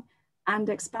continuing and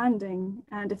expanding.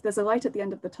 And if there's a light at the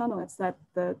end of the tunnel, it's that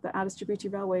the Addis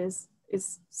Djibouti Railway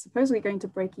is supposedly going to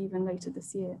break even later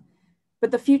this year.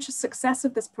 But the future success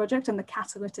of this project and the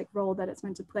catalytic role that it's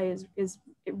meant to play is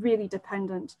really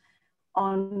dependent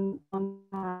on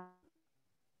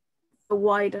the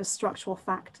wider structural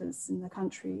factors in the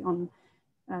country, on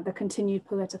the continued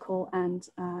political and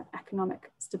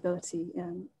economic stability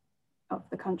of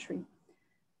the country.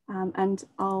 And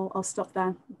I'll stop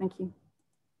there. Thank you.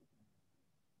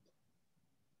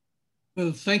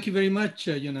 Well, thank you very much,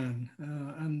 Yunan.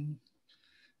 I'm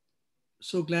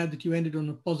so glad that you ended on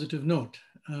a positive note.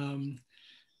 One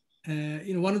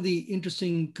of the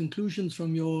interesting conclusions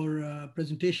from your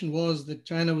presentation was that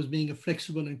China was being a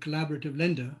flexible and collaborative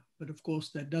lender. But of course,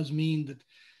 that does mean that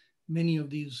many of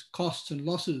these costs and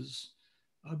losses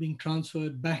are being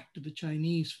transferred back to the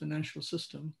Chinese financial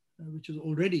system, which is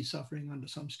already suffering under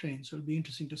some strain. So it'll be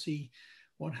interesting to see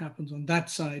what happens on that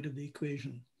side of the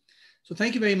equation. So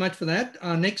thank you very much for that.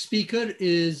 Our next speaker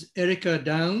is Erica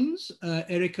Downs.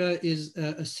 Erica is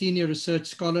a senior research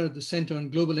scholar at the Center on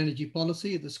Global Energy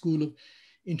Policy at the School of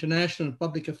International and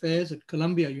Public Affairs at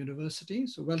Columbia University.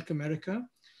 So welcome, Erica.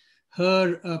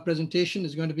 Her presentation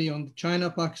is going to be on the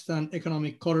China-Pakistan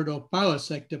Economic Corridor Power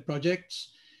Sector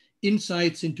Projects,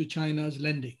 Insights into China's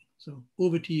Lending. So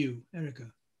over to you, Erica.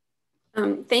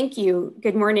 Thank you.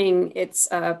 Good morning. It's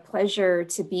a pleasure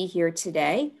to be here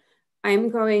today. I'm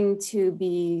going to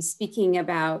be speaking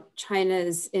about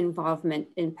China's involvement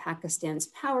in Pakistan's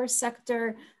power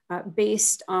sector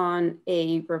based on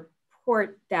a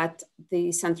report that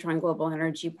the Center on Global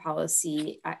Energy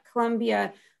Policy at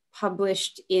Columbia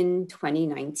published in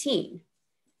 2019.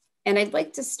 And I'd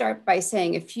like to start by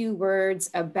saying a few words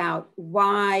about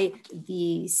why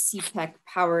the CPEC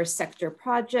power sector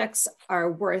projects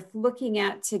are worth looking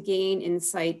at to gain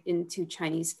insight into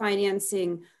Chinese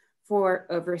financing for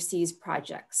overseas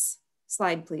projects.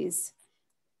 Slide, please.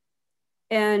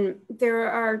 And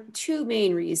there are two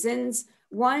main reasons.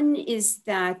 One is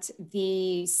that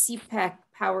the CPEC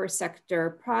power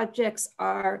sector projects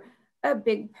are a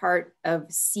big part of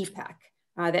CPEC.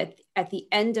 That at the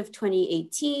end of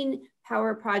 2018,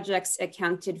 power projects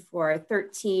accounted for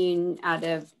 13 out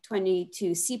of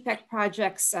 22 CPEC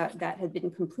projects that had been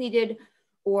completed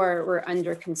or were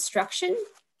under construction.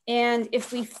 And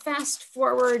if we fast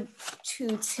forward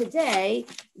to today,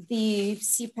 the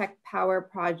CPEC power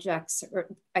projects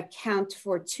account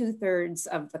for 2/3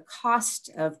 of the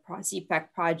cost of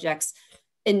CPEC projects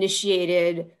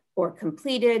initiated or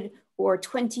completed, or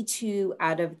 22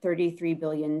 out of $33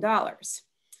 billion.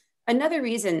 Another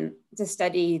reason to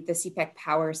study the CPEC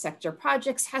power sector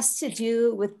projects has to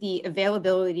do with the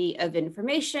availability of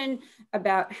information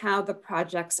about how the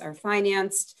projects are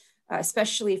financed,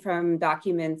 especially from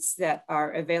documents that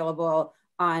are available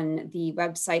on the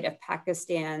website of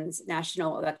Pakistan's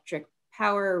National Electric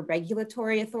Power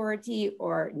Regulatory Authority,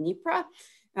 or NEPRA,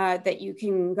 that you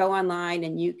can go online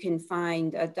and you can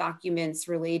find documents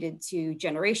related to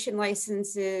generation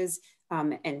licenses,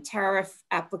 and tariff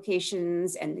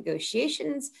applications and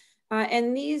negotiations.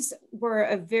 And these were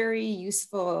a very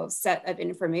useful set of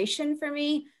information for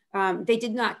me. They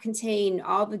did not contain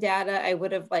all the data I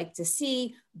would have liked to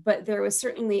see, but there was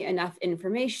certainly enough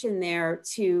information there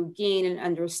to gain an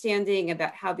understanding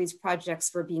about how these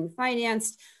projects were being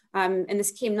financed. And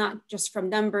this came not just from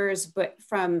numbers, but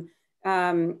from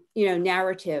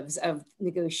narratives of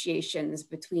negotiations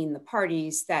between the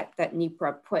parties that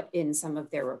NEPRA put in some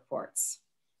of their reports.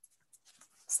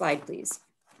 Slide, please.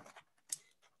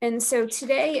 And so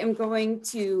today I'm going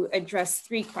to address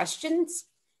 3 questions.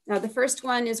 Now, the first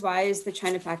one is, why is the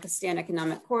China-Pakistan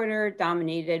economic corridor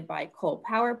dominated by coal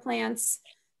power plants?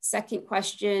 Second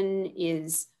question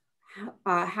is,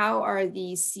 how are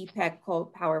these CPEC coal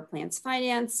power plants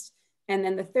financed? And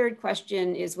then the third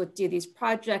question is, what do these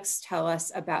projects tell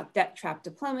us about debt trap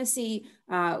diplomacy,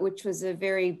 which was a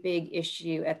very big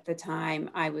issue at the time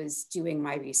I was doing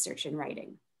my research and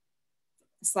writing.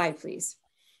 Slide, please.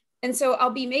 And so I'll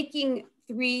be making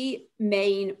 3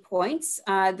 main points.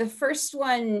 The first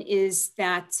one is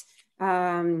that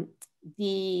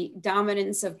the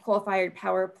dominance of coal-fired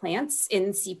power plants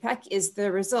in CPEC is the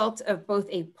result of both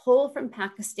a pull from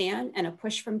Pakistan and a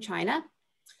push from China.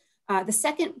 The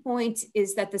second point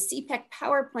is that the CPEC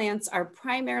power plants are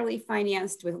primarily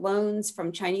financed with loans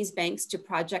from Chinese banks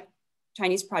to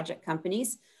Chinese project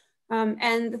companies.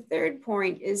 And the third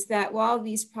point is that while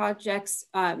these projects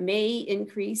may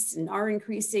increase and are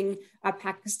increasing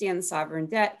Pakistan's sovereign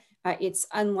debt, it's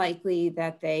unlikely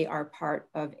that they are part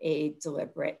of a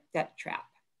deliberate debt trap.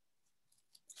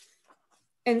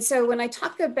 And so when I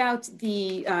talk about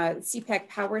the CPEC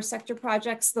power sector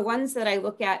projects, the ones that I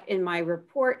look at in my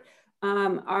report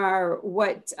are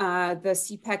what the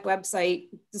CPEC website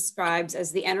describes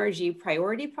as the energy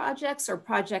priority projects, or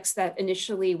projects that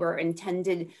initially were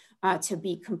intended to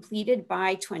be completed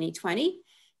by 2020.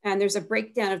 And there's a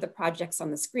breakdown of the projects on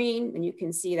the screen, and you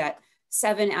can see that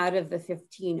 7 out of the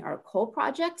 15 are coal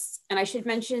projects. And I should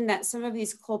mention that some of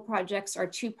these coal projects are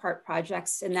 2-part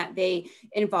projects in that they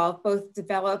involve both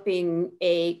developing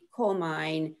a coal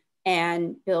mine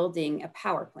and building a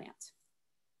power plant.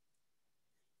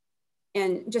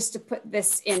 And just to put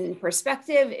this in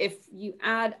perspective, if you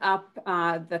add up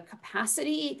the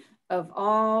capacity of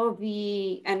all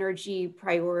the energy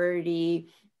priority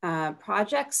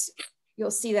projects,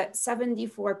 you'll see that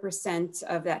 74%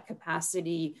 of that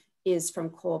capacity is from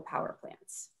coal power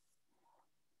plants.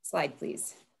 Slide,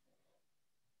 please.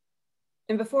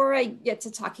 And before I get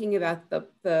to talking about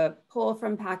the pull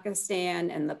from Pakistan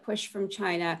and the push from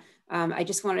China, I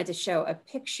just wanted to show a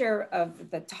picture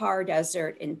of the Thar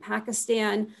Desert in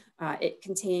Pakistan. It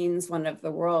contains one of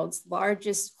the world's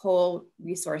largest coal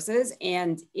resources,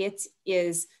 and it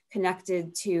is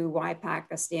connected to why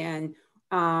Pakistan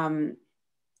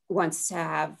wants to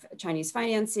have Chinese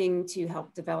financing to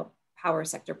help develop power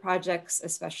sector projects,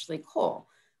 especially coal.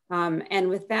 And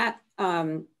with that,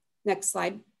 next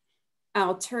slide,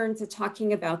 I'll turn to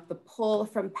talking about the pull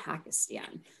from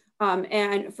Pakistan.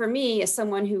 And for me, as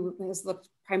someone who has looked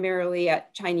primarily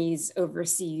at Chinese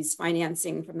overseas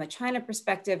financing from the China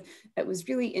perspective, it was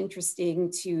really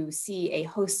interesting to see a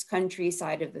host country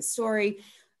side of the story.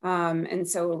 And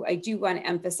so I do want to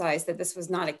emphasize that this was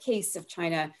not a case of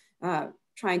China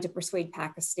trying to persuade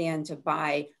Pakistan to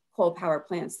buy coal power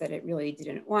plants that it really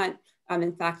didn't want.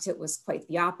 In fact, it was quite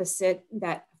the opposite,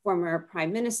 that former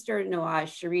Prime Minister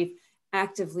Nawaz Sharif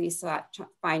actively sought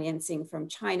financing from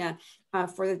China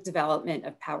for the development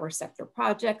of power sector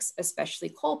projects, especially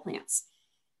coal plants.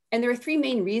 And there are three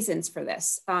main reasons for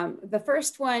this. The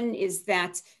first one is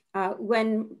that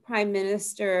when former Prime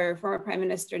Minister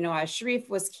Nawaz Sharif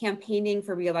was campaigning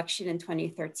for re-election in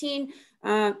 2013,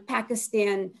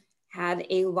 Pakistan had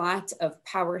a lot of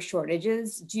power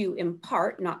shortages due in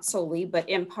part, not solely, but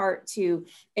in part to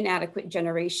inadequate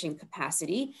generation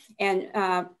capacity.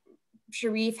 And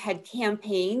Sharif had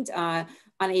campaigned on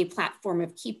a platform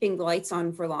of keeping the lights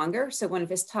on for longer. So one of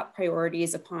his top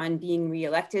priorities upon being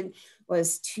reelected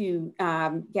was to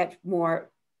get more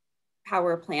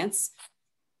power plants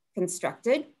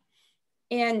constructed.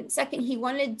 And second, he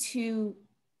wanted to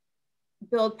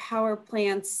build power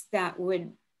plants that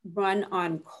would run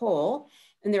on coal.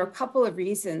 And there are a couple of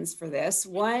reasons for this.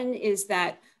 One is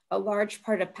that a large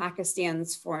part of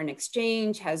Pakistan's foreign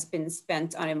exchange has been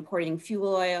spent on importing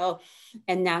fuel oil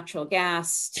and natural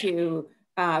gas to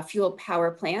fuel power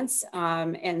plants.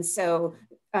 And so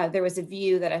there was a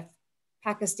view that if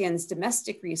Pakistan's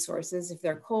domestic resources, if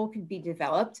their coal could be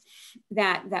developed,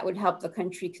 that would help the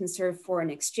country conserve foreign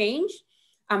exchange.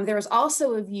 There was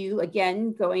also a view,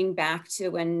 again, going back to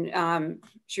when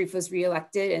Sharif was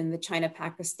reelected and the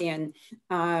China-Pakistan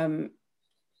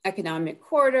economic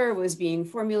corridor was being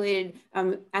formulated.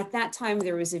 At that time,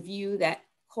 there was a view that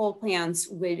coal plants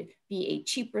would be a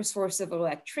cheaper source of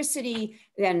electricity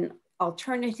than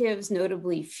alternatives,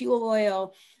 notably fuel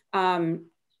oil.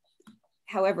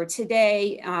 However,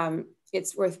 today,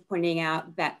 it's worth pointing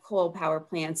out that coal power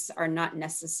plants are not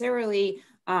necessarily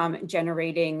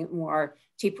generating more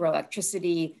cheaper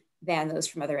electricity than those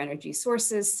from other energy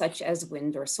sources, such as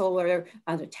wind or solar,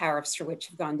 the tariffs for which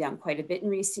have gone down quite a bit in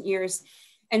recent years.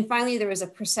 And finally, there was a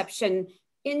perception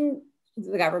in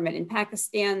the government in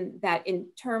Pakistan that in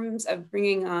terms of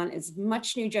bringing on as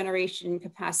much new generation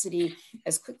capacity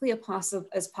as quickly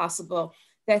as possible,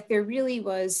 that there really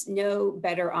was no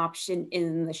better option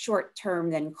in the short term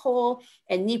than coal.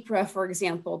 And NEPRA, for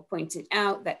example, pointed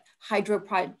out that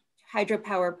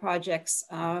hydropower projects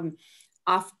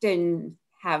often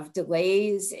have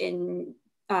delays in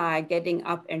getting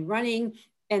up and running,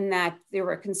 and that there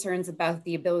were concerns about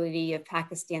the ability of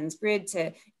Pakistan's grid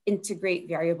to integrate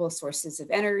variable sources of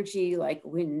energy like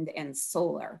wind and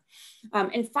solar.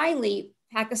 And finally,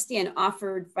 Pakistan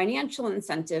offered financial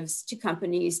incentives to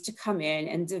companies to come in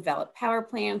and develop power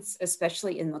plants,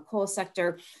 especially in the coal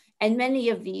sector. And many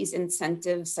of these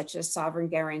incentives, such as sovereign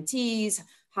guarantees,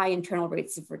 high internal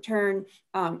rates of return,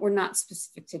 were not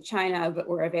specific to China, but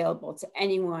were available to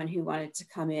anyone who wanted to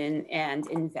come in and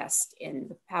invest in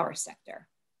the power sector.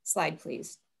 Slide,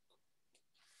 please.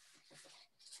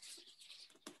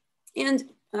 And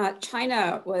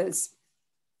China was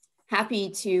happy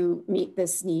to meet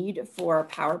this need for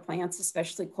power plants,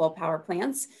 especially coal power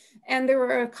plants. And there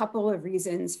were a couple of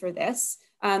reasons for this.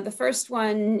 The first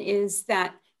one is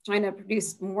that China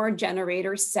produced more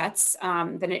generator sets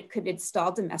than it could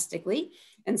install domestically.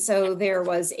 And so there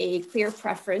was a clear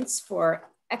preference for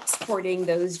exporting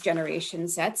those generation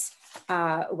sets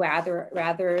rather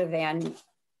than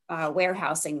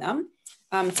warehousing them.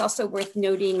 It's also worth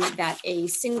noting that a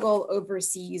single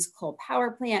overseas coal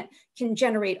power plant can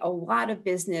generate a lot of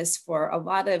business for a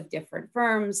lot of different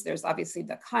firms. There's obviously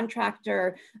the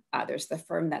contractor, there's the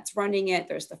firm that's running it,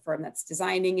 there's the firm that's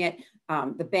designing it,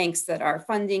 the banks that are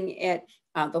funding it,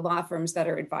 the law firms that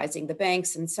are advising the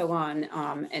banks, and so on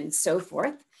and so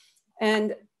forth.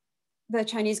 And the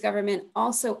Chinese government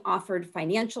also offered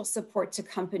financial support to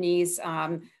companies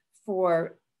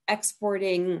for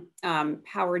exporting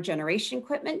power generation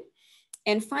equipment.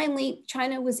 And finally,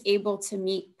 China was able to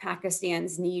meet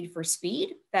Pakistan's need for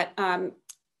speed. That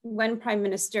when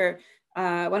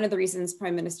one of the reasons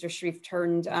Prime Minister Sharif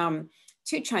turned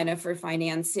to China for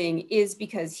financing is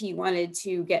because he wanted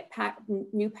to get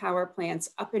new power plants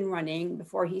up and running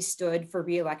before he stood for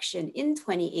re-election in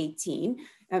 2018.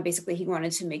 Basically, he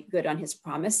wanted to make good on his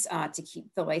promise to keep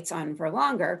the lights on for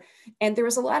longer. And there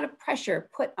was a lot of pressure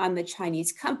put on the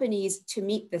Chinese companies to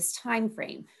meet this time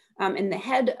frame. And the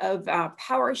head of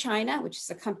Power China, which is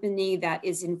a company that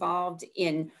is involved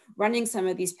in running some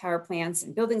of these power plants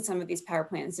and building some of these power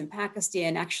plants in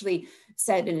Pakistan, actually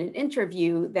said in an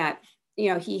interview that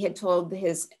he had told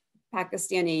his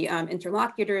Pakistani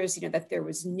interlocutors, that there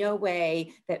was no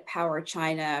way that Power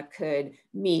China could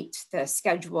meet the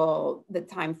schedule, the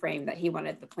time frame that he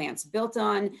wanted the plants built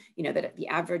on. That the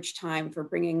average time for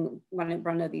bringing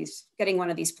getting one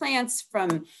of these plants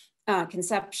from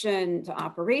conception to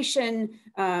operation,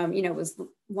 was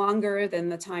longer than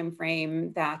the time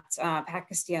frame that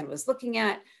Pakistan was looking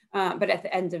at. But at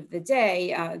the end of the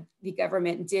day, the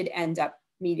government did end up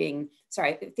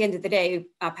at the end of the day,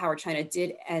 Power China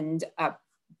did end up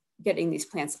getting these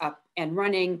plants up and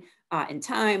running in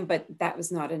time, but that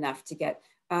was not enough to get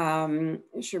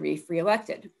Sharif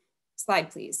reelected.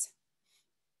 Slide, please.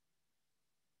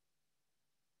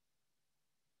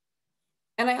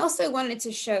 And I also wanted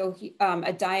to show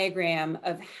a diagram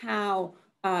of how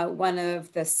one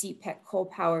of the CPEC coal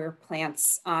power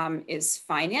plants is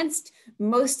financed.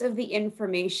 Most of the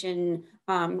information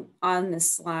on this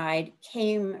slide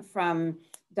came from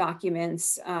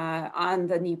documents on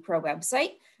the NEPRO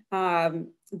website.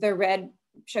 The red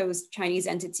shows Chinese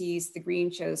entities, the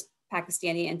green shows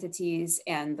Pakistani entities,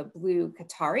 and the blue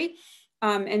CARI.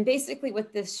 And basically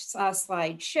what this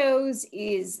slide shows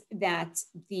is that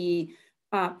the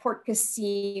Port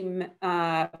Qasim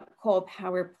coal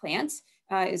power plant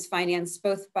is financed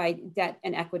both by debt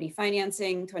and equity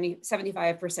financing,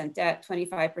 75% debt,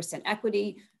 25%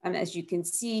 equity. As you can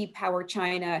see, Power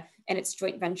China and its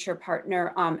joint venture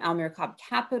partner, Al Mirkab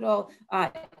Capital,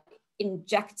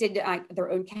 injected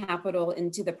their own capital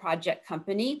into the project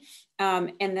company.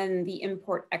 And then the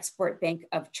Import-Export Bank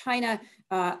of China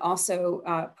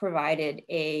also provided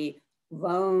a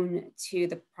loan to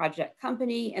the project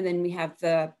company. And then we have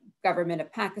the government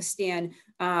of Pakistan,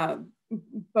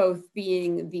 both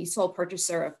being the sole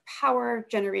purchaser of power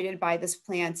generated by this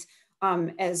plant,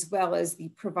 as well as the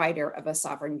provider of a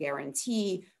sovereign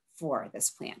guarantee for this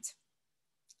plant.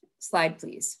 Slide,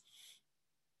 please.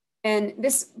 And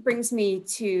this brings me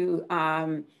to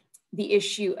the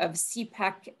issue of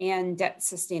CPEC and debt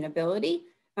sustainability.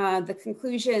 The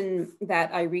conclusion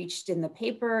that I reached in the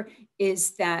paper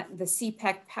is that the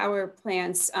CPEC power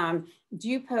plants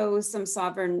do pose some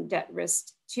sovereign debt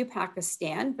risk to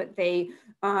Pakistan, but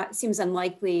seems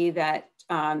unlikely that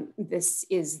this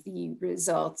is the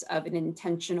result of an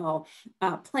intentional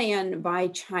plan by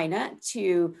China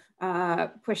to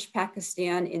push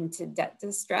Pakistan into debt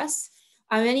distress.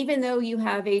 And even though you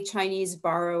have a Chinese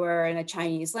borrower and a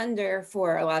Chinese lender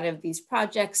for a lot of these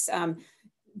projects,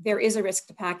 there is a risk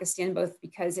to Pakistan, both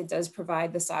because it does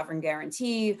provide the sovereign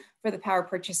guarantee for the power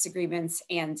purchase agreements,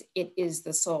 and it is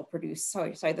the sole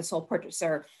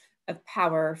purchaser of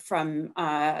power from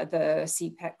the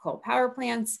CPEC coal power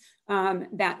plants.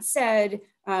 That said,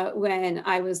 when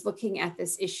I was looking at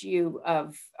this issue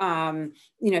of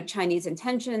Chinese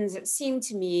intentions, it seemed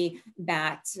to me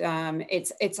that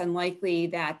it's unlikely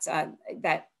that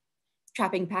that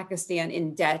trapping Pakistan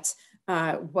in debt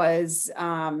was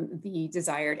the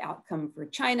desired outcome for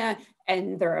China.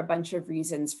 And there are a bunch of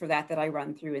reasons for that I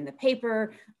run through in the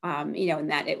paper, and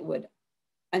that it would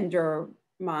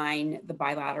undermine the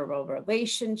bilateral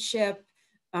relationship,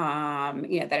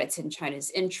 that it's in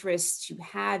China's interest to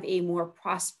have a more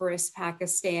prosperous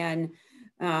Pakistan,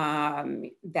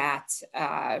 that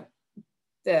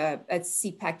the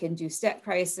CPEC-induced debt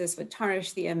crisis would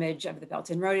tarnish the image of the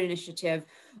Belt and Road Initiative,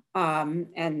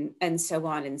 and so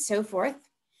on and so forth.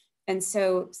 And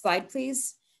so, slide,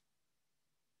 please.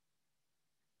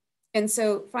 And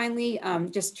so finally,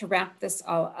 just to wrap this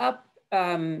all up,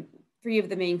 three of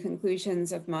the main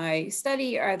conclusions of my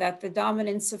study are that the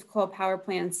dominance of coal power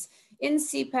plants in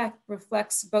CPEC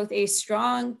reflects both a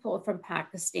strong pull from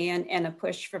Pakistan and a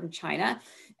push from China.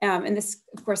 And this,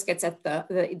 of course, gets at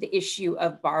the issue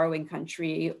of borrowing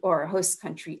country or host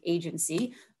country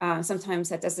agency. Sometimes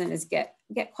that doesn't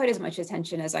get quite as much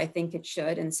attention as I think it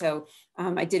should. And so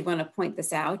I did want to point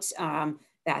this out,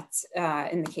 that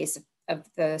in the case of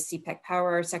the CPEC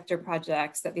power sector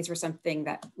projects, that these were something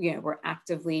that were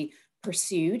actively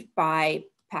pursued by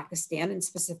Pakistan, and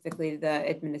specifically the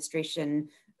administration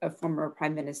of former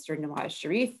Prime Minister Nawaz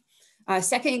Sharif.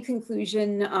 Second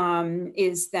conclusion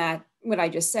is that what I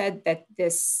just said, that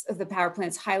the power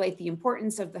plants highlight the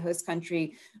importance of the host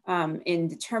country in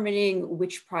determining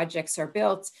which projects are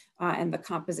built and the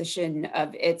composition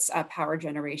of its power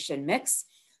generation mix.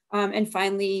 And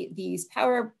finally, these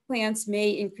power plants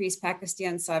may increase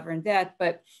Pakistan's sovereign debt,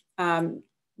 but the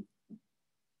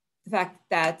fact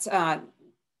that,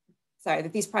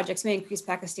 that these projects may increase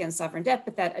Pakistan's sovereign debt,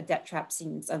 but that a debt trap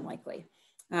seems unlikely.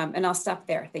 And I'll stop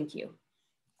there. Thank you.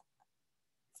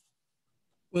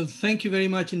 Well, thank you very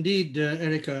much indeed,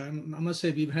 Erica. I must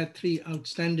say we've had three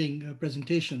outstanding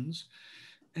presentations.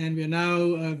 And we're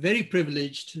now very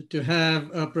privileged to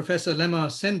have Professor Lemma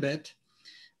Senbet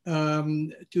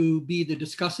to be the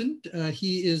discussant.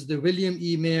 He is the William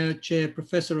E. Mayer Chair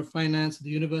Professor of Finance at the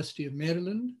University of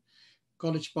Maryland,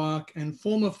 College Park, and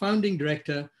former founding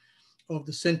director of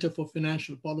the Center for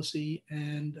Financial Policy.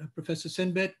 And Professor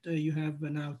Senbet, you have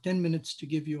now 10 minutes to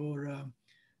give your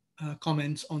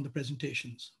comments on the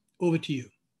presentations. Over to you.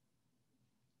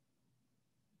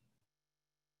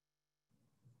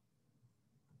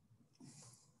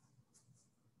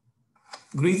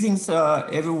 Greetings,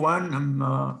 everyone.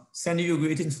 I'm sending you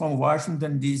greetings from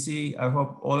Washington, D.C. I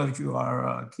hope all of you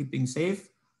are keeping safe.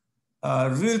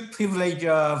 Real privilege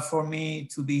for me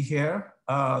to be here.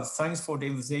 Thanks for the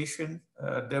invitation,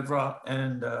 Deborah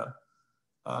and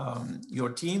your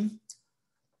team.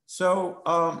 So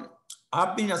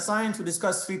I've been assigned to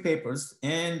discuss 3 papers,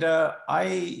 and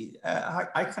I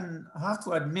have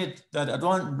to admit that I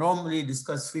don't normally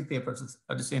discuss 3 papers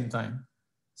at the same time.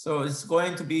 So it's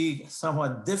going to be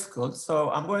somewhat difficult.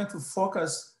 So I'm going to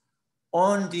focus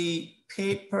on the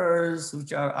papers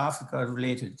which are Africa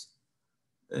related.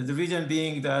 The reason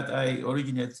being that I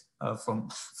originate from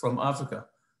Africa.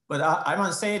 But I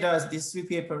must say that these 3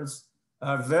 papers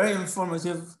are very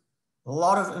informative, a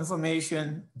lot of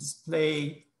information,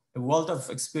 display a wealth of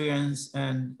experience,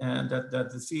 and that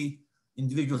the 3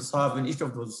 individuals have in each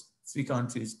of those 3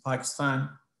 countries, Pakistan,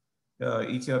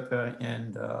 Ethiopia,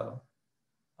 and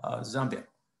Zambia.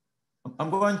 I'm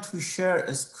going to share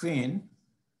a screen.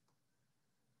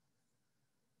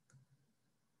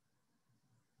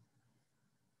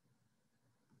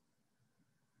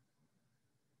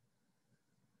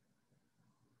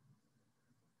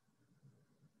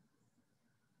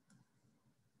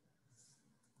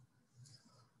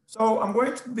 So I'm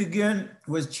going to begin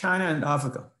with China and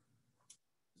Africa.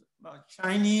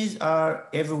 Chinese are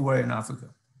everywhere in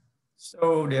Africa.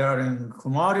 So they are in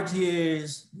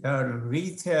commodities, they are in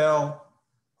retail,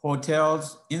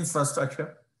 hotels,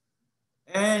 infrastructure,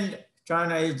 and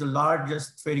China is the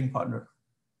largest trading partner.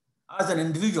 As an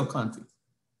individual country,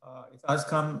 it has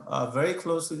come very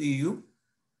close to the EU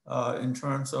in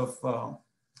terms of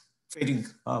trading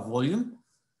volume,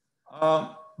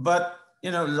 but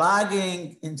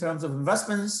lagging in terms of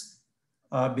investments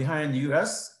behind the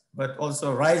US, but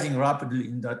also rising rapidly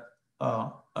in that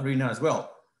arena as well.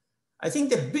 I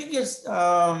think the biggest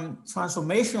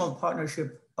transformational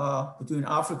partnership between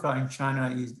Africa and China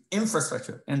is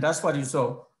infrastructure, and that's what you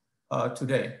saw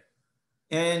today.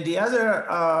 And the other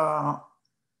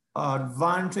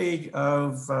advantage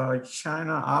of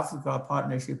China-Africa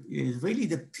partnership is really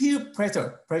the peer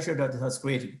pressure that it has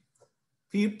created.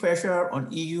 Peer pressure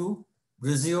on EU,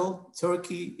 Brazil,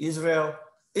 Turkey, Israel,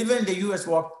 even the US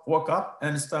woke up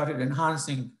and started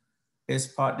enhancing its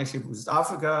partnership with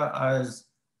Africa as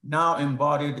now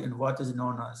embodied in what is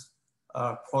known as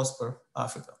Prosper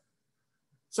Africa.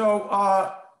 So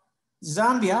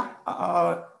Zambia,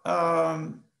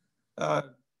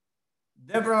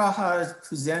 Deborah has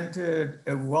presented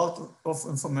a wealth of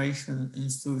information,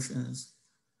 institutions,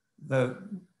 the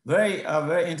very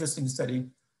interesting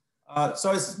study.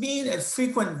 So it's been a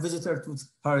frequent visitor to the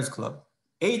Paris Club,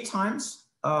 8 times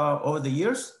over the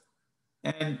years.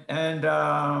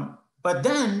 But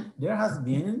then there has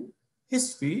been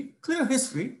clear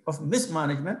history of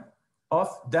mismanagement of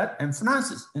debt and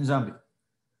finances in Zambia.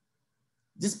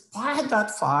 Despite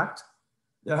that fact,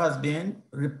 there has been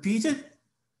repeated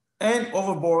and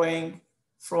overborrowing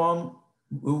from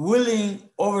a willing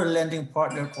overlending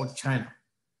partner called China.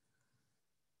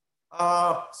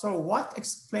 So what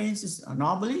explains this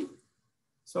anomaly?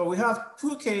 So we have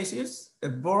 2 cases. The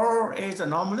borrower is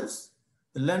anomalous,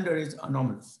 the lender is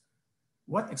anomalous.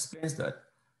 What explains that?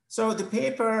 So the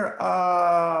paper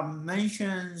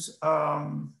mentions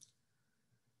 2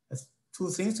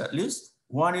 things at least.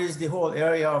 One is the whole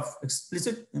area of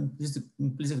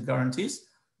implicit guarantees.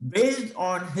 Based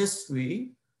on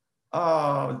history,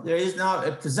 there is now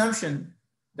a presumption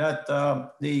that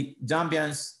the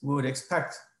Zambians would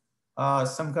expect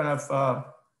some kind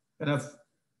of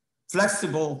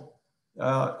flexible,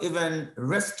 even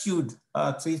rescued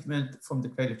treatment from the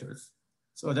creditors.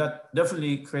 So that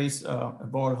definitely creates a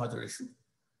borrower hazard issue.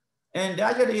 And the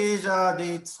other is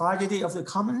the tragedy of the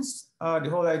commons, the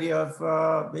whole idea of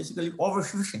basically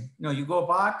overfishing. You go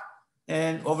back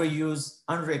and overuse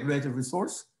unregulated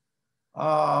resource.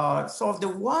 So the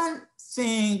one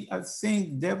thing I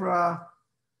think Deborah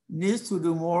needs to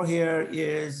do more here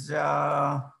is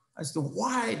as to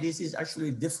why this is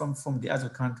actually different from the other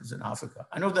countries in Africa.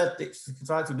 I know that they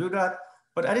try to do that,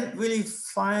 but I didn't really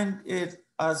find it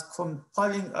as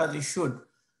compelling as it should.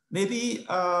 maybe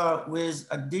with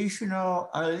additional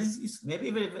analysis, maybe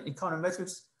even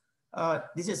econometrics,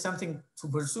 this is something to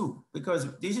pursue, because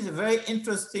this is a very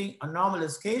interesting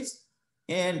anomalous case.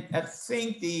 And I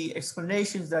think the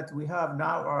explanations that we have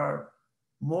now are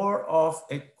more of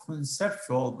a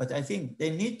conceptual, but I think they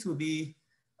need to be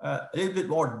a little bit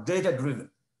more data driven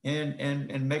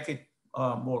and make it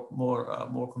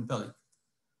more compelling.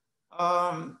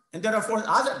 And then of course,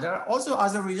 there are also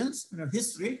other reasons,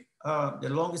 history, the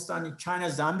longest standing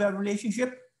China-Zambia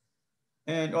relationship,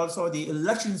 and also the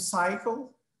election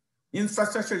cycle.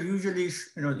 Infrastructure usually,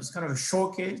 is kind of a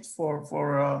showcase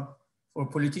for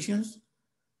politicians.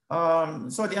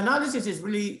 So the analysis is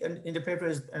really in the paper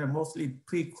is mostly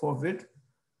pre-COVID.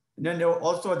 And then there were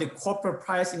also the copper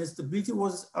price instability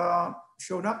was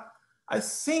shown up. I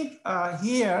think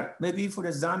here, maybe for the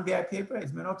Zambia paper,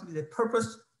 it may not be the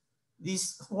purpose,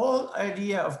 this whole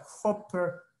idea of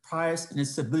copper price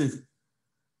instability.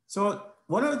 So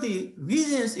one of the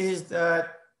reasons is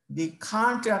that the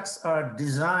contracts are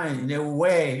designed in a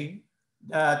way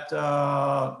that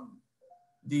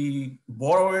the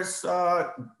borrowers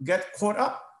get caught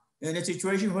up in a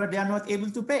situation where they are not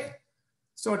able to pay.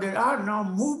 So there are now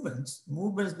movements,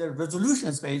 the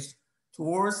resolution space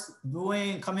towards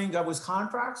coming up with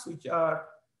contracts which are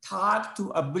tied to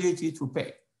ability to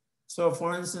pay. So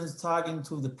for instance, tied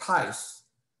to the price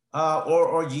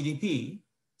or GDP.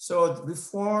 So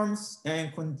reforms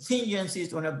and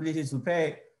contingencies on ability to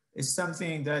pay is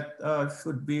something that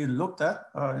should be looked at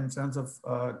in terms of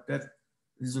that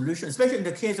resolution, especially in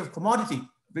the case of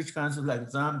commodity-rich countries like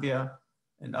Zambia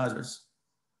and others.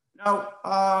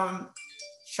 Now,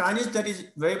 Chinese debt is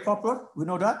very popular, we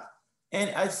know that. And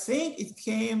I think it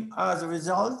came as a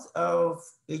result of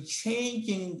a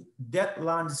changing debt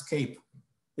landscape.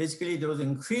 Basically, there was an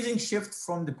increasing shift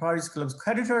from the Paris Club's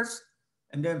creditors,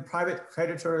 and then private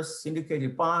creditors,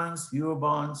 syndicated bonds, euro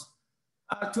bonds.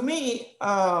 To me,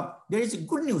 there is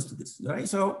good news to this, right?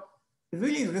 So it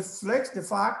really reflects the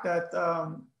fact that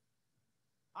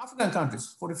African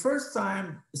countries, for the first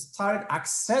time, started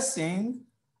accessing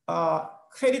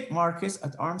credit markets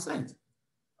at arm's length.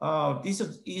 This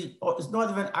is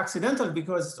not even accidental,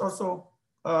 because it's also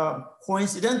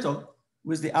coincidental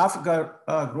with the Africa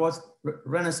growth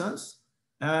renaissance.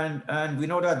 And we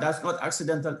know that that's not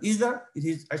accidental either. It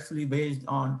is actually based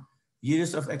on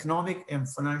years of economic and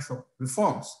financial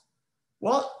reforms.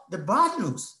 Well, the bad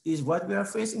news is what we are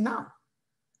facing now.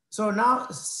 So now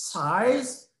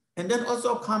size and then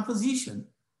also composition.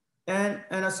 And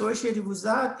associated with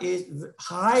that is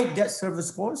high debt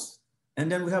service costs.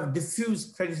 And then we have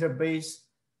diffuse creditor base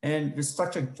and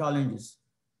restructuring challenges.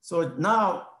 So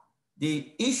now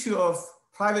the issue of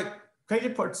private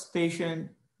credit participation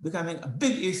becoming a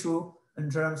big issue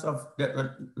in terms of debt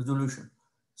resolution.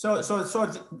 So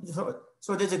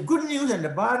there's a good news and the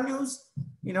bad news.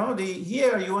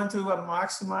 Here you want to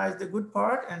maximize the good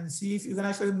part and see if you can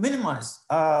actually minimize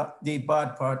the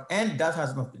bad part, and that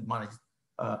has not been managed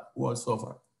well so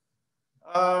far.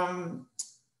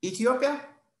 Ethiopia.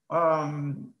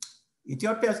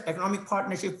 Ethiopia's economic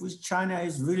partnership with China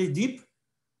is really deep,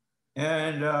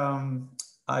 and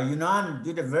Yunnan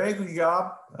did a very good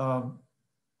job.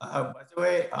 By the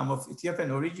way, I'm of Ethiopian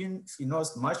origin. She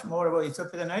knows much more about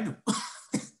Ethiopia than I do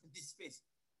in this space.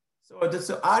 So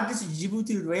the Addis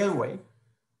Djibouti Railway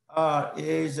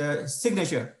is a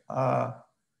signature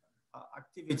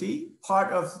activity,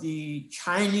 part of the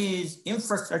Chinese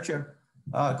infrastructure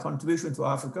contribution to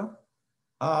Africa.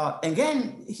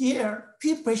 Again, here,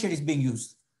 peer pressure is being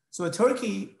used. So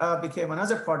Turkey became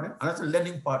another partner, another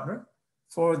lending partner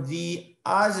for the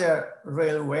other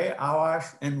railway, Awash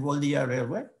and Waldia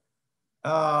Railway.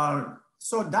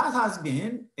 So that has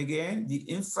been, again, the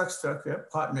infrastructure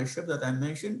partnership that I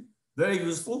mentioned, very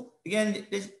useful. Again,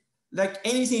 like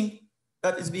anything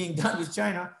that is being done with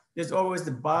China, there's always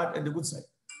the bad and the good side.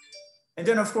 And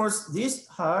then, of course, this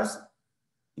has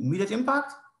immediate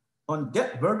impact on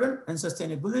debt burden and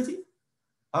sustainability.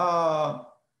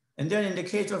 And then in the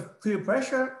case of peer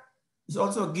pressure, it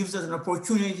also gives us an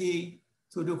opportunity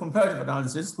to do comparative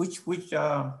analysis, which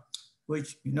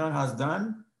Yunnan has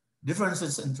done.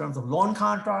 Differences in terms of loan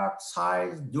contract,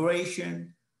 size,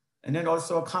 duration, and then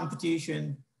also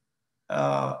competition.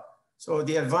 So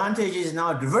the advantage is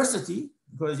now diversity,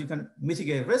 because you can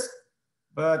mitigate risk,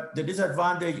 but the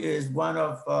disadvantage is one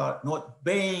of not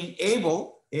being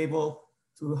able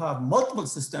to have multiple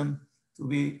systems to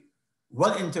be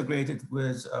well integrated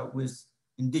with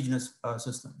indigenous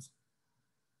systems.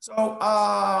 So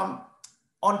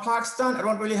on Pakistan, I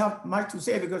don't really have much to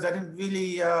say, because I didn't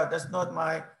really, that's not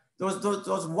my, there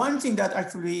was one thing that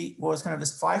actually was kind of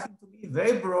striking to me,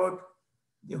 very broad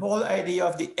the whole idea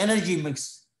of the energy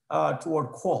mix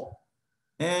toward coal.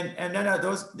 And then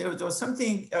there was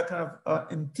something kind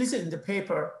of implicit in the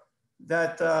paper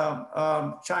that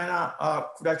China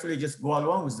could actually just go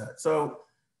along with that. So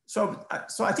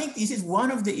I think this is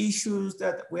one of the issues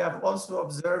that we have also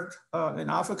observed in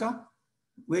Africa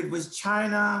with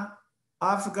China,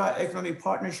 Africa economic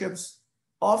partnerships.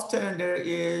 Often there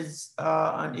is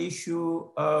an issue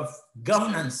of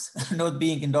governance not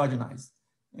being endogenized,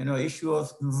 issue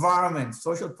of environment,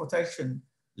 social protection,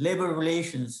 labor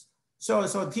relations. So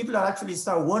people are actually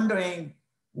start wondering,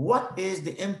 what is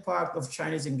the impact of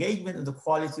Chinese engagement on the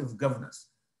quality of governance?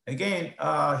 Again,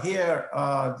 here,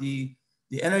 the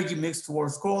energy mix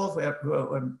towards coal, where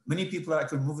many people are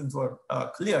actually moving toward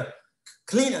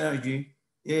clean energy,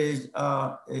 is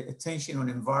attention on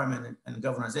environment and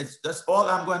governance. That's all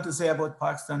I'm going to say about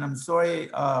Pakistan. I'm sorry,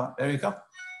 Erica.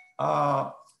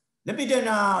 Let me then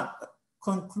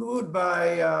conclude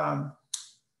by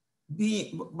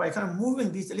kind of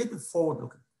moving this a little bit forward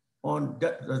looking on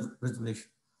debt resolution.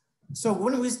 So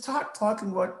when we start talking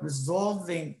about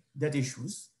resolving debt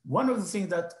issues, one of the things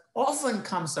that often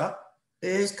comes up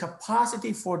is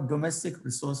capacity for domestic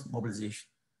resource mobilization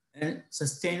and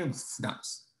sustainable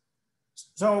finance.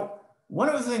 So one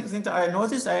of the things that I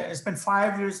noticed, I spent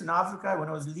 5 years in Africa when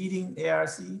I was leading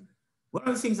ARC. One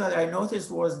of the things that I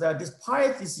noticed was that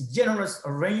despite these generous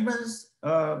arrangements,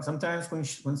 sometimes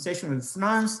concession with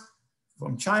finance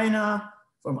from China,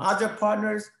 from other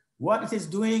partners, what it is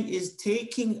doing is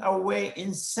taking away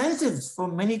incentives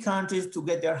from many countries to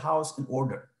get their house in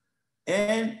order.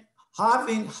 And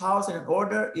having house in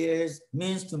order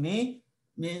means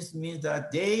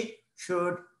that they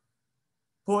should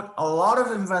put a lot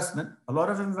of investment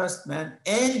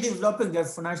in developing their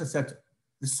financial sector,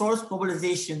 resource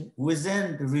mobilization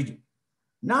within the region.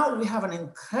 Now we have an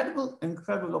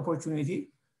incredible opportunity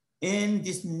in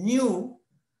this new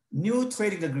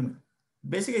trading agreement.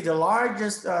 Basically the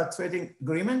largest trading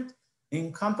agreement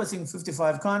encompassing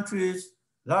 55 countries,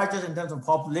 largest in terms of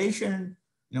population,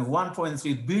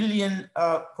 1.3 billion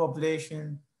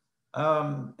population,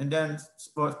 and then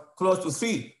close to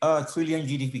 3 trillion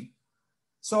GDP.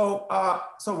 So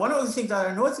one of the things that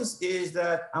I noticed is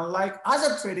that unlike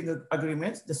other trading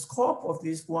agreements, the scope of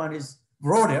this one is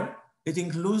broader. It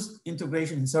includes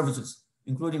integration in services,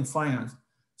 including finance.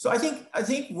 So I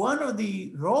think one of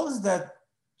the roles that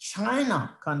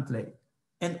China can play,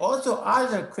 and also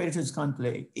other creditors can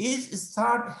play, is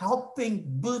start helping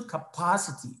build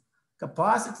capacity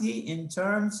in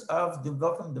terms of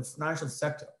developing the financial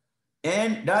sector.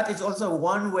 And that is also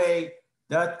one way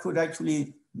that could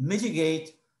actually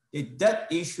mitigate the debt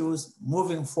issues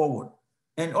moving forward.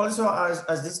 And also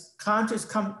as these countries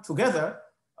come together,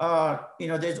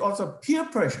 there's also peer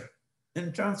pressure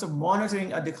in terms of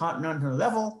monitoring at the continental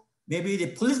level, maybe the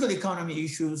political economy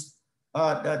issues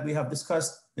that we have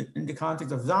discussed in the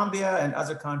context of Zambia and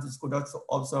other countries could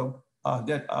also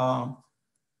get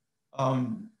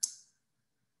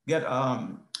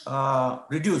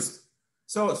reduced.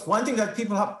 So one thing that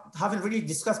people haven't really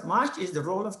discussed much is the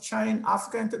role of China in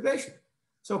Africa integration.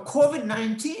 So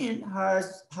COVID-19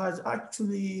 has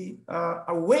actually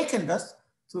awakened us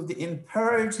to the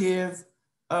imperative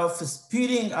of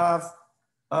speeding up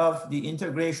of the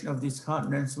integration of these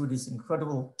continents through this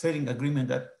incredible trading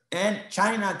agreement and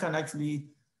China can actually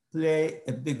play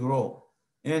a big role.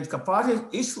 And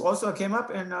capacity issue also came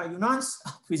up in Yunan's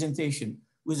presentation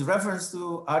with reference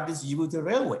to Addis Djibouti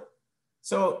Railway.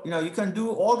 So, you can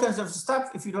do all kinds of stuff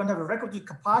if you don't have a requisite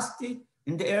capacity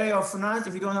in the area of finance,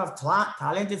 if you don't have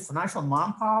talented financial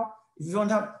manpower, if you don't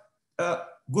have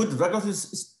good regulatory,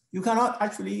 you cannot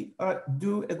actually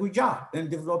do a good job in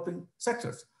developing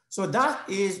sectors. So that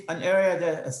is an area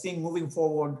that I think moving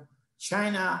forward,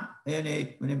 China in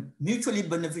a mutually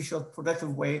beneficial,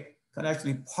 productive way can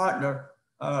actually partner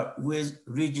with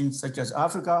regions such as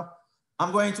Africa.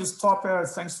 I'm going to stop here.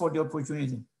 Thanks for the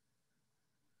opportunity.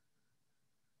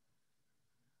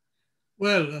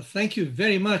 Well, thank you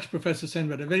very much, Professor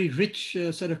Senbet. A very rich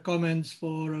set of comments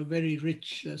for a very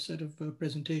rich set of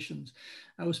presentations.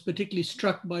 I was particularly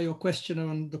struck by your question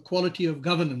on the quality of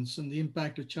governance and the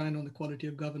impact of China on the quality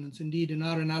of governance. Indeed, in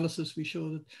our analysis, we show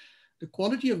that the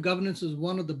quality of governance is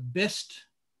one of the best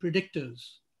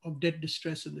predictors of debt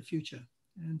distress in the future.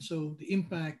 And so the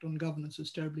impact on governance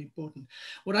is terribly important.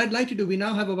 What I'd like to do, we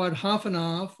now have about half an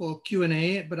hour for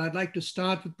Q&A, but I'd like to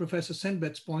start with Professor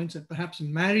Senbet's points and perhaps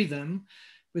marry them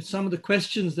with some of the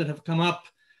questions that have come up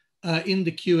in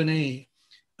the Q&A.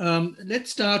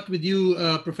 Let's start with you,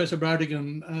 Professor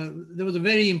Brautigam. There was a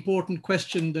very important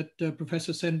question that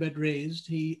Professor Senbet raised.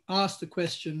 He asked the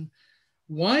question,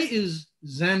 why is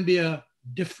Zambia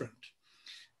different?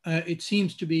 it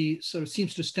seems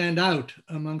to stand out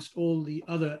amongst all the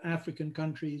other African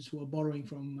countries who are borrowing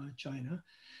from China.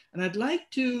 And I'd like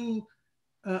to,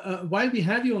 while we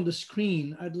have you on the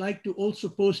screen, I'd like to also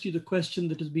pose to you the question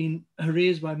that has been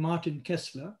raised by Martin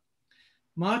Kessler.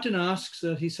 Martin asks,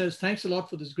 he says, thanks a lot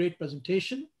for this great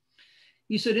presentation.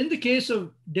 He said, in the case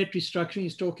of debt restructuring,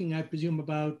 he's talking, I presume,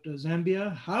 about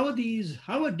Zambia, how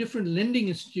are different lending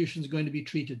institutions going to be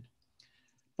treated?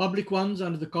 Public ones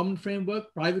under the common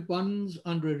framework, private ones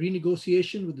under a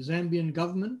renegotiation with the Zambian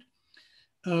government,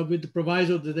 with the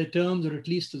proviso that their terms are at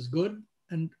least as good.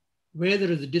 And where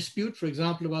there is a dispute, for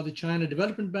example, about the China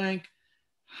Development Bank,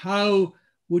 how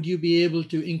would you be able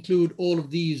to include all of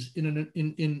these in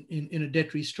a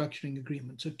debt restructuring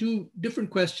agreement? So two different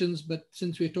questions, but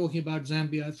since we're talking about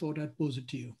Zambia, I thought I'd pose it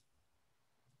to you.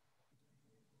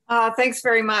 Thanks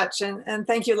very much. And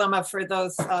thank you, Lama, for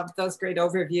those great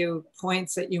overview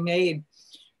points that you made.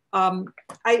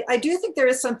 I do think there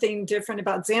is something different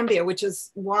about Zambia, which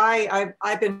is why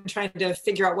I've been trying to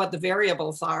figure out what the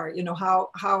variables are. You know,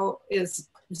 how is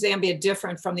Zambia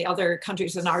different from the other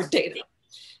countries in our data?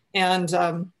 And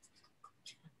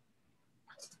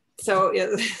so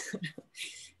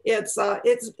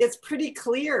it's pretty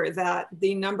clear that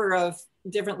the number of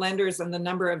different lenders and the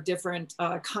number of different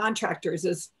contractors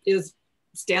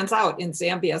stands out in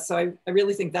Zambia. So I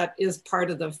really think that is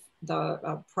part of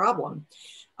the problem.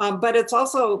 But it's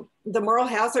also the moral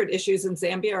hazard issues in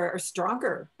Zambia are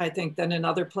stronger, I think, than in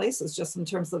other places, just in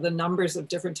terms of the numbers of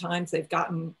different times they've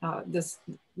gotten this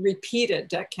repeated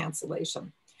debt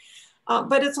cancellation.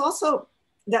 But it's also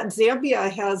that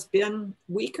Zambia has been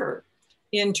weaker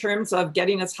in terms of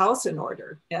getting its house in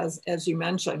order, as you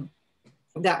mentioned.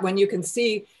 That when you can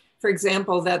see, for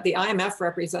example, that the IMF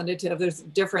representative, there's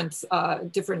different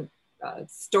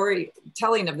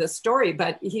storytelling of this story,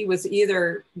 but he was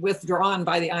either withdrawn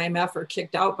by the IMF or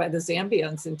kicked out by the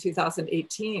Zambians in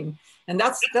 2018. And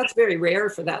that's very rare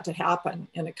for that to happen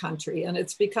in a country. And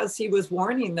it's because he was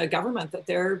warning the government that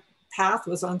their path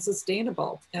was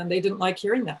unsustainable, and they didn't like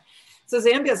hearing that. So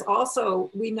Zambia is also,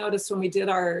 we noticed when we did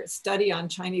our study on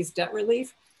Chinese debt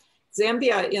relief,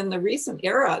 Zambia in the recent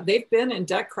era, they've been in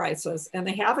debt crisis, and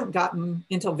they haven't gotten,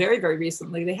 until very, very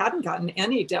recently, they hadn't gotten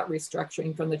any debt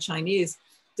restructuring from the Chinese,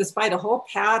 despite a whole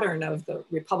pattern of the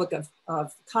Republic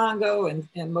of Congo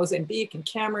and Mozambique and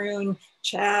Cameroon,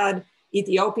 Chad,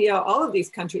 Ethiopia, all of these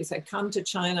countries had come to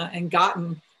China and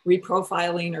gotten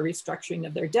reprofiling or restructuring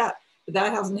of their debt. But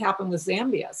that hasn't happened with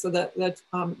Zambia. So that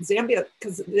Zambia,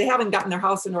 because they haven't gotten their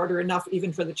house in order enough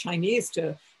even for the Chinese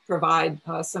to provide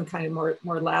some kind of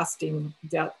more lasting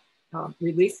debt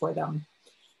relief for them.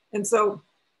 And so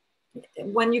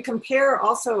when you compare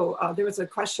also, there was a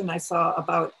question I saw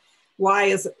about why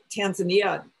is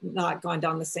Tanzania not gone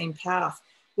down the same path?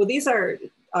 Well, these are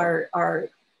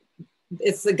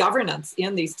it's the governance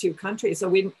in these two countries. So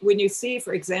when you see,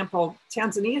 for example,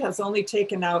 Tanzania has only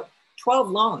taken out 12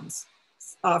 loans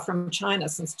from China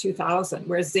since 2000,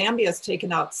 whereas Zambia has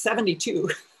taken out 72.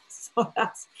 So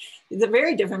it's a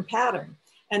very different pattern.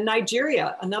 And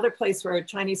Nigeria, another place where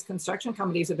Chinese construction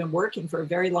companies have been working for a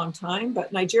very long time,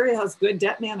 but Nigeria has good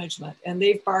debt management, and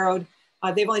they've borrowed,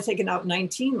 they've only taken out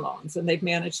 19 loans, and they've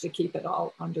managed to keep it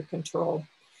all under control.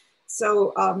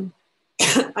 So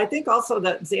I think also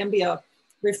that Zambia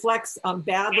reflects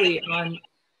badly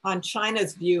on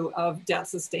China's view of debt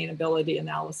sustainability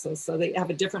analysis. So they have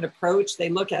a different approach. They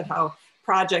look at how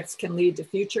projects can lead to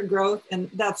future growth, and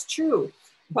that's true.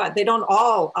 But they don't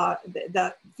all,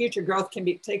 that future growth can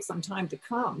take some time to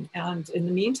come. And in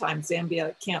the meantime,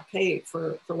 Zambia can't pay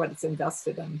for what it's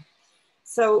invested in.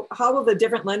 So how will the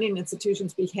different lending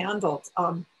institutions be handled?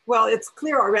 Well, it's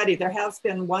clear already, there has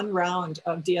been one round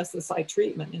of DSSI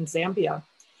treatment in Zambia.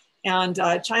 And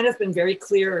China's been very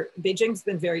clear, Beijing's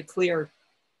been very clear.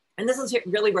 And this is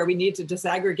really where we need to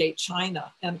disaggregate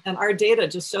China. And our data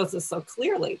just shows us so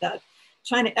clearly that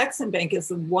China Exim Bank is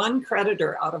the one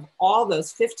creditor out of all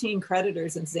those 15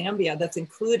 creditors in Zambia that's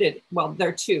included. Well, there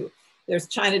are two. There's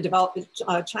China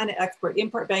Export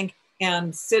Import Bank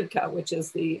and SIDCA, which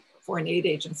is the foreign aid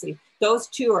agency. Those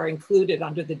two are included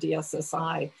under the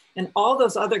DSSI. And all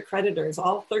those other creditors,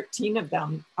 all 13 of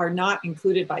them, are not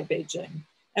included by Beijing.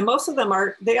 And most of them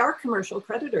are commercial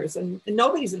creditors, and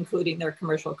nobody's including their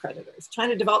commercial creditors.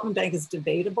 China Development Bank is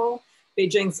debatable.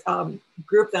 Beijing's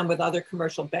grouped them with other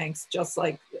commercial banks, just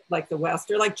like the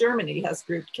West, or like Germany has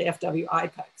grouped KfW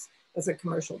IPEX as a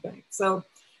commercial bank. So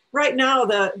right now,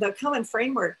 the common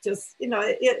framework just,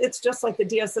 it's just like the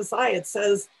DSSI. It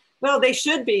says, well, they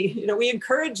should be, we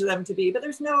encourage them to be, but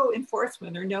there's no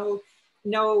enforcement or no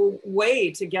no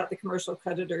way to get the commercial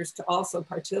creditors to also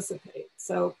participate.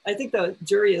 So I think the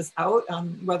jury is out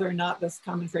on whether or not this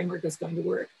common framework is going to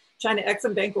work. China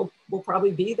Exim Bank will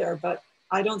probably be there, but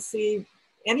I don't see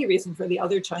any reason for the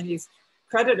other Chinese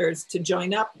creditors to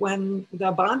join up when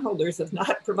the bondholders have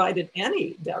not provided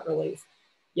any debt relief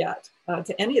yet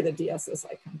to any of the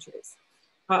DSSI countries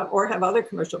or have other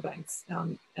commercial banks.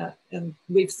 And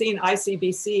we've seen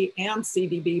ICBC and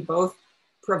CDB both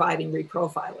providing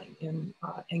reprofiling in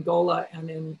Angola and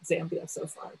in Zambia so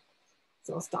far.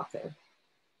 So I'll stop there.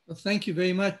 Well, thank you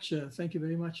very much. Thank you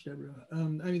very much, Deborah. I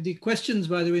mean, the questions,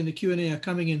 by the way, in the Q&A are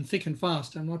coming in thick and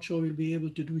fast. I'm not sure we'll be able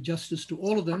to do justice to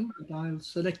all of them, but I'll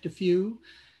select a few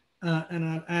and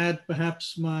I'll add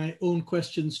perhaps my own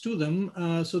questions to them.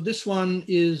 So this one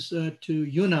is to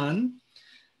Yunnan.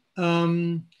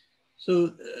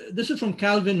 This is from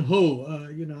Calvin Ho.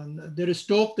 There is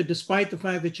talk that despite the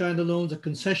fact that China loans are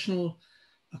concessional,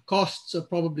 costs are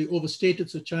probably overstated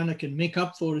so China can make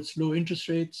up for its low interest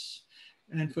rates.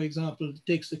 And for example, it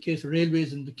takes the case of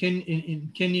railways in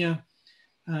Kenya,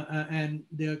 and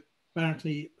they're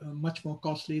apparently much more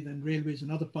costly than railways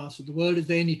in other parts of the world. Is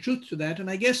there any truth to that? And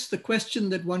I guess the question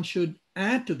that one should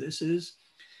add to this is,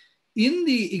 in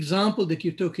the example that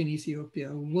you took in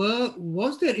Ethiopia,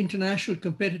 was there international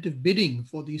competitive bidding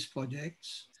for these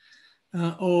projects?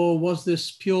 Or was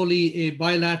this purely a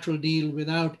bilateral deal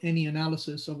without any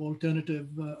analysis of alternative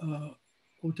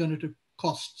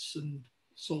costs and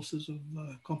sources of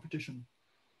competition?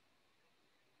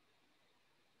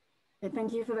 Okay,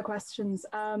 thank you for the questions.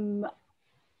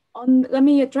 Let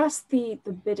me address the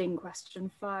bidding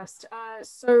question first.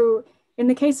 So in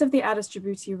the case of the Addis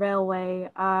Djibouti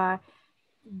Railway,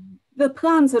 the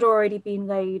plans had already been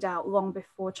laid out long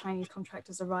before Chinese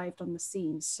contractors arrived on the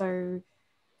scene. So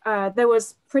there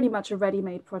was pretty much a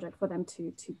ready-made project for them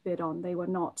to bid on. They were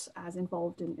not as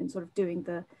involved in sort of doing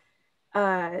the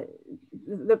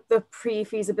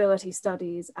pre-feasibility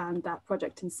studies and that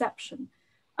project inception.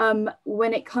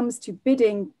 When it comes to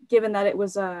bidding, given that it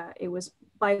was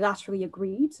bilaterally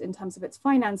agreed in terms of its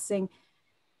financing,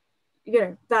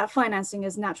 that financing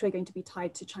is naturally going to be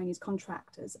tied to Chinese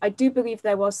contractors. I do believe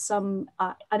there was an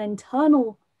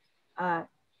internal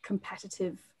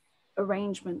competitive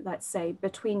arrangement, let's say,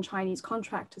 between Chinese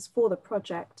contractors for the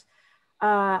project.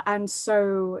 And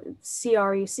so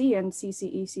CREC and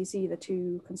CCECC, the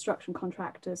two construction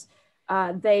contractors,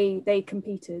 they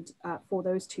competed for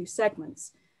those two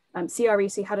segments.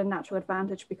 CREC had a natural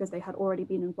advantage because they had already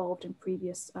been involved in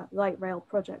previous light rail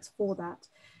projects for that.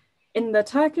 In the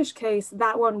Turkish case,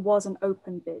 that one was an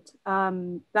open bid.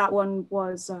 That one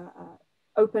was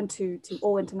open to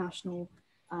all international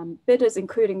bidders,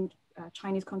 including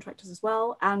Chinese contractors as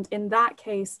well. And in that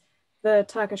case, the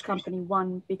Turkish company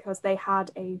won because they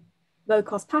had a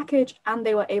low-cost package and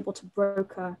they were able to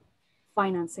broker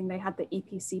financing. They had the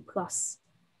EPC plus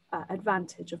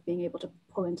advantage of being able to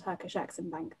pull in Turkish Exim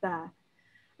Bank there.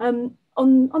 On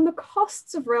the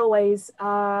costs of railways,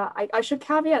 I should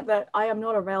caveat that I am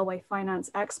not a railway finance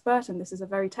expert, and this is a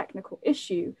very technical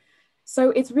issue.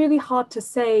 So it's really hard to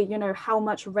say, how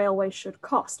much railway should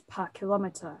cost per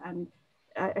kilometer. And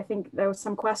I think there were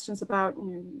some questions about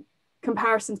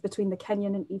comparisons between the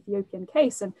Kenyan and Ethiopian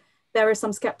case. And there is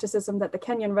some skepticism that the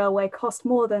Kenyan railway cost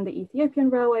more than the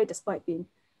Ethiopian railway, despite being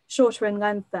shorter in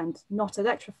length and not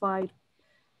electrified.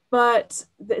 But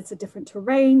it's a different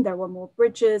terrain. There were more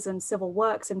bridges and civil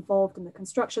works involved in the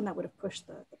construction that would have pushed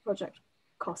the project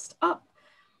cost up.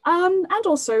 And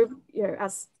also,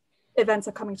 as events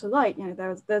are coming to light,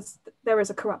 there is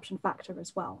a corruption factor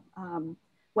as well.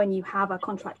 When you have a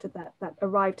contractor that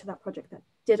arrived to that project that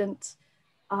didn't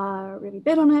really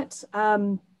bid on it,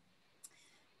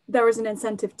 there is an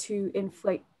incentive to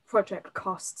inflate project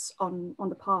costs on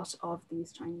the part of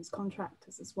these Chinese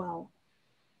contractors as well.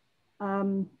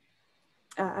 And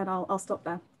I'll stop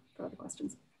there for other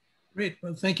questions. Great,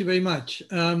 well, thank you very much.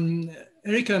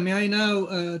 Erika, may I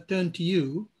now turn to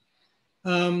you?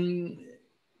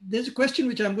 There's a question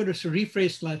which I'm going to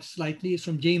rephrase slightly. It's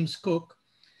from James Cook.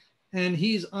 And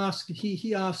he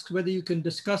asks whether you can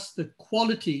discuss the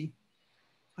quality,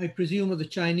 I presume, of the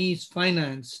Chinese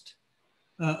financed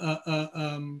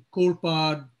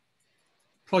coal-powered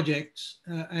projects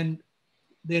and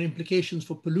their implications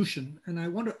for pollution. And I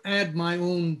want to add my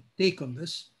own take on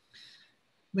this.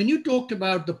 When you talked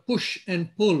about the push and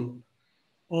pull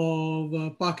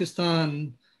of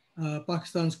Pakistan's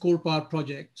coal-powered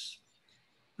projects,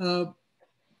 to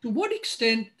what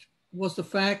extent was the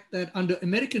fact that under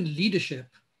American leadership,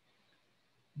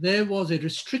 there was a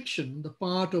restriction on the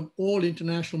part of all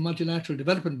international multilateral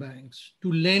development banks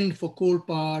to lend for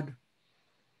coal-powered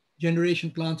generation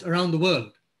plants around the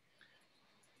world?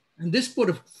 And this put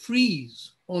a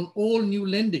freeze on all new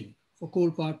lending for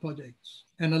coal-powered projects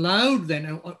and allowed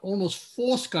then almost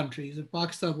forced countries, and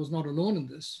Pakistan was not alone in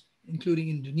this, including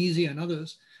Indonesia and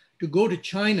others, to go to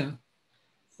China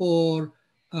for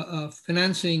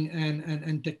financing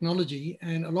and technology.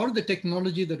 And a lot of the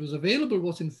technology that was available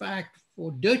was in fact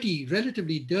for dirty,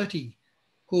 relatively dirty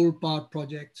coal-powered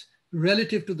projects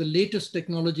relative to the latest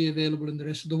technology available in the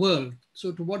rest of the world.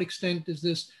 So to what extent is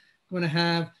this going to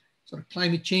have sort of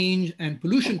climate change and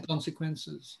pollution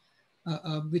consequences,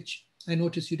 which I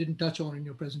noticed you didn't touch on in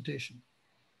your presentation?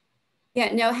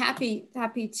 Yeah, no, happy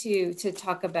to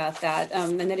talk about that.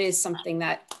 And that is something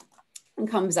that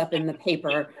comes up in the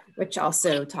paper, which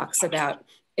also talks about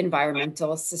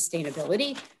environmental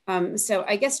sustainability. So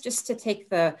I guess just to take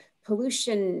the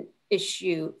pollution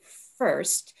issue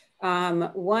first,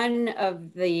 one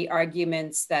of the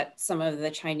arguments that some of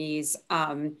the Chinese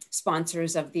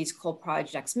sponsors of these coal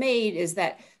projects made is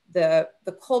that the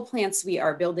coal plants we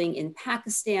are building in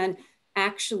Pakistan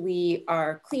actually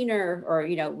are cleaner or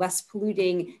less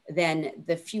polluting than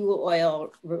the fuel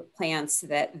oil plants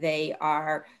that they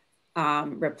are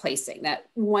replacing. That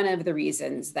one of the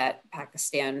reasons that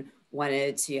Pakistan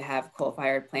wanted to have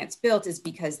coal-fired plants built is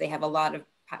because they have a lot of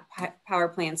power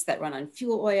plants that run on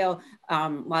fuel oil. A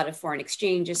lot of foreign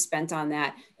exchange is spent on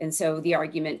that. And so the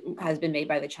argument has been made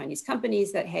by the Chinese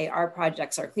companies that, hey, our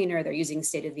projects are cleaner, they're using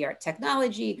state-of-the-art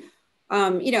technology.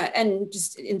 And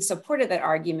just in support of that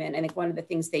argument, I think one of the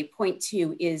things they point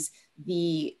to is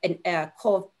the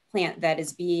coal plant that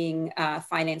is being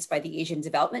financed by the Asian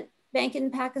Development Bank in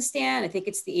Pakistan. I think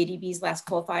it's the ADB's last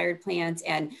coal-fired plant.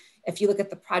 And if you look at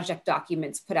the project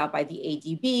documents put out by the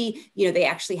ADB, they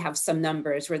actually have some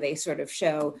numbers where they sort of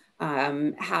show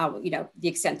how, the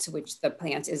extent to which the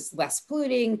plant is less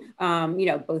polluting,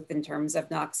 both in terms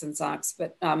of NOx and SOx,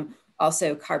 but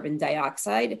also carbon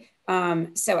dioxide.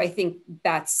 So I think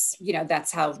that's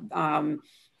how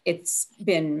it's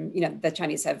been, the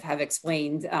Chinese have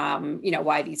explained,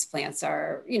 why these plants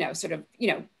are,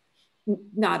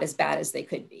 not as bad as they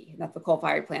could be. That the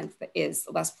coal-fired plant is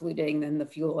less polluting than the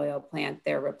fuel oil plant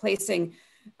they're replacing.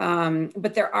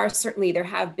 But there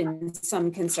have been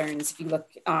some concerns if you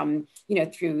look,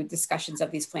 through discussions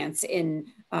of these plants in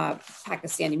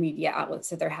Pakistani media outlets,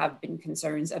 that there have been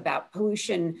concerns about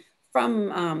pollution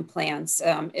from plants,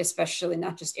 especially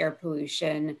not just air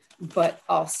pollution, but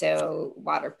also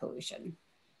water pollution.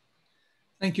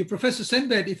 Thank you. Professor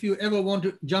Senbed, if you ever want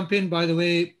to jump in, by the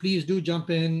way, please do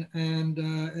jump in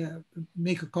and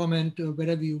make a comment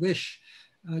wherever you wish.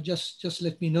 Just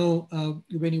let me know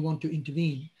when you want to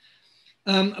intervene.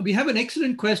 We have an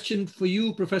excellent question for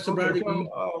you, Professor Bradigan.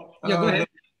 Yeah, go ahead.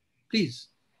 Please.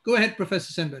 Go ahead,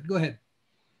 Professor Senbed. Go ahead.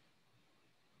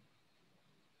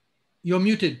 You're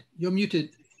muted. You're muted.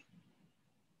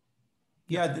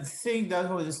 Yeah, the thing that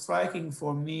was striking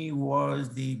for me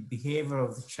was the behavior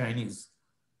of the Chinese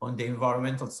on the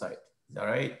environmental side. Is that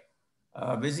right?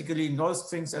 Basically, no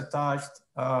strings attached.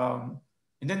 And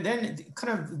then it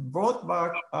kind of brought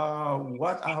back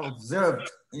what I have observed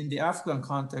in the African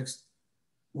context,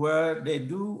 where they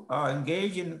do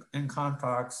engage in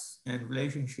contracts and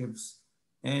relationships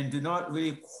and do not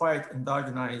really quite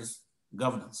endogenize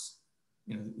governance,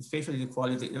 especially the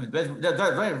quality.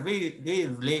 They're really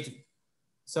related.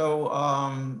 So,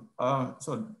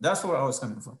 so that's where I was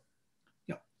coming from.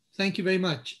 Thank you very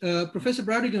much. Professor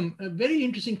Bradigan, a very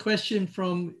interesting question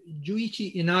from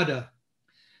Juichi Inada.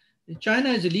 China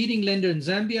is a leading lender in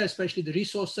Zambia, especially the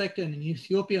resource sector, and in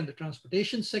Ethiopia and the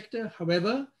transportation sector.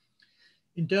 However,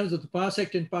 in terms of the power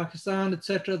sector in Pakistan,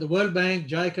 etc., the World Bank,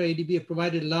 JICA, ADB have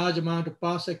provided a large amount of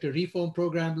power sector reform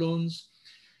program loans.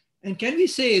 And can we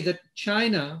say that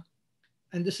China,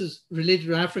 and this is related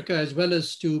to Africa as well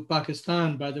as to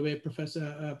Pakistan, by the way,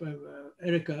 Professor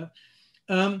Erica,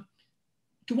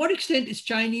 to what extent is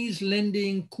Chinese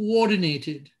lending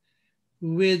coordinated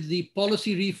with the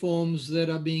policy reforms that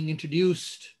are being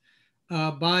introduced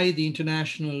by the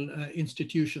international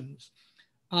institutions?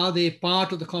 Are they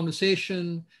part of the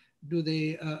conversation? Do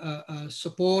they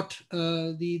support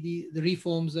the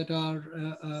reforms that are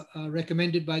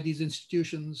recommended by these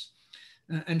institutions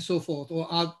and so forth?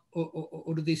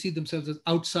 Or do they see themselves as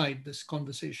outside this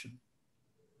conversation?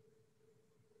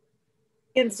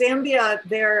 In Zambia,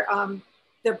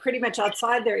 they're pretty much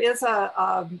outside. There is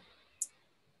a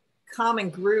common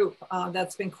group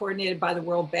that's been coordinated by the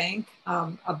World Bank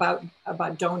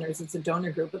about donors. It's a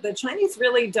donor group, but the Chinese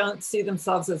really don't see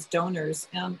themselves as donors.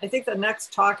 And I think the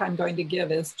next talk I'm going to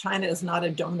give is China is not a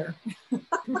donor.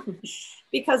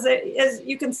 Because as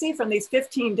you can see from these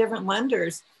 15 different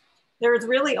lenders, there's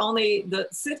really only the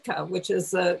SIDCA, which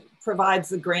is the provides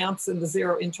the grants and the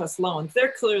zero interest loans.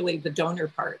 They're clearly the donor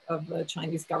part of the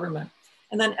Chinese government.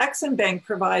 And then Exim Bank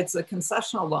provides the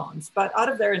concessional loans, but out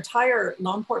of their entire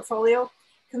loan portfolio,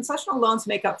 concessional loans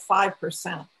make up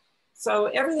 5%. So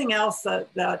everything else and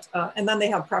then they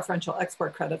have preferential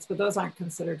export credits, but those aren't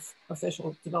considered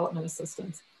official development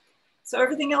assistance. So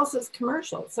everything else is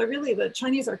commercial. So really the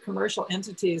Chinese are commercial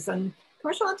entities, and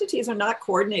commercial entities are not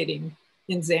coordinating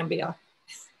in Zambia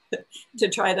to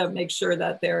try to make sure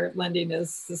that their lending is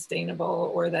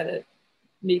sustainable or that it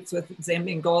meets with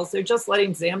Zambian goals. They're just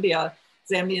letting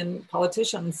Zambian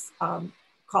politicians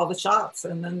call the shots,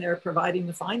 and then they're providing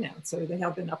the finance, or they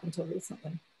have been up until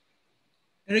recently.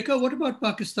 Erica, what about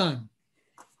Pakistan?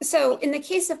 So in the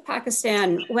case of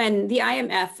Pakistan, when the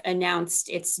IMF announced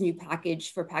its new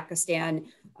package for Pakistan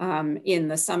in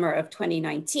the summer of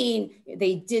 2019,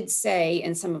 they did say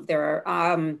in some of their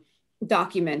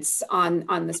documents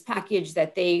on this package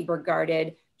that they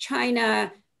regarded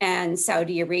China and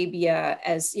Saudi Arabia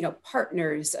as, you know,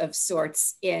 partners of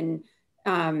sorts in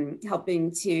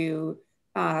helping to,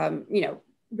 you know,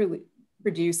 really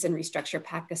reduce and restructure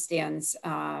Pakistan's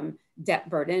debt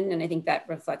burden. And I think that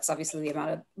reflects obviously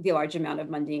the large amount of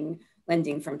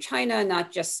lending from China,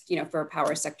 not just, you know, for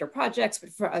power sector projects, but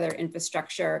for other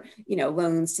infrastructure, you know,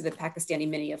 loans to the Pakistani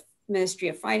Ministry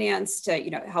of Finance to,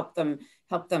 you know, help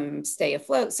them stay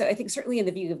afloat. So I think certainly in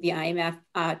the view of the IMF,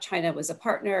 China was a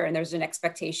partner, and there's an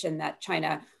expectation that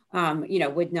China, you know,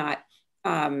 would not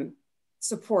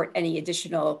support any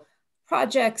additional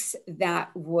projects that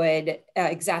would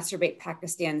exacerbate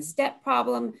Pakistan's debt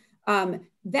problem.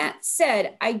 That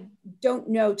said, I don't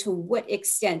know to what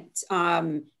extent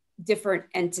different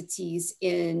entities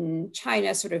in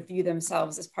China sort of view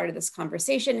themselves as part of this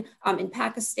conversation. In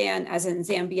Pakistan, as in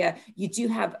Zambia, you do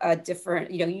have a different,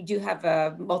 you know, you do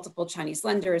have multiple Chinese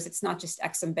lenders. It's not just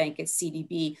Exim Bank, it's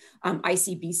CDB.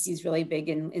 ICBC is really big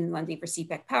in lending for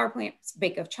CPEC Power Plant,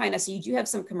 Bank of China. So you do have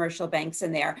some commercial banks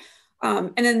in there.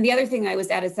 And then the other thing I was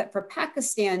at is that for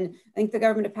Pakistan, I think the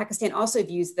government of Pakistan also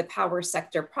views the power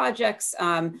sector projects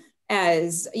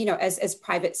as, you know, as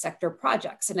private sector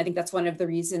projects. And I think that's one of the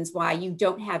reasons why you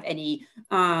don't have any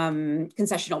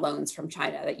concessional loans from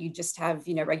China, that you just have,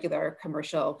 you know, regular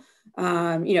commercial,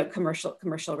 you know,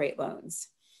 commercial rate loans.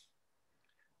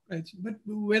 Right, but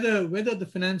whether the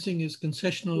financing is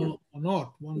concessional or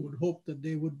not, one would hope that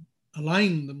they would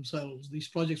align themselves, these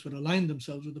projects would align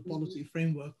themselves with the policy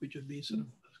framework, which would be sort of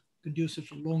conducive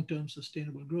for long-term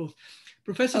sustainable growth.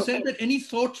 Professor Sendit, any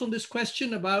thoughts on this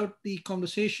question about the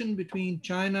conversation between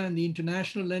China and the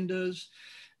international lenders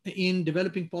in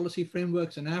developing policy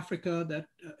frameworks in Africa that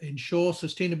ensure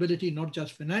sustainability, not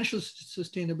just financial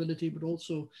sustainability, but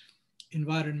also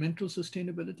environmental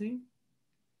sustainability?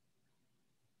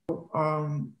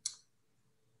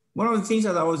 One of the things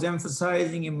that I was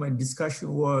emphasizing in my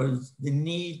discussion was the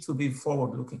need to be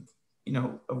forward-looking. You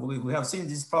know, we have seen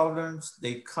these problems,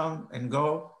 they come and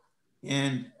go,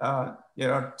 and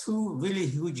there are two really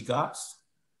huge gaps.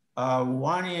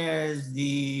 One is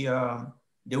the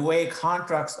way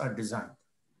contracts are designed.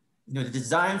 You know, the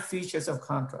design features of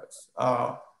contracts.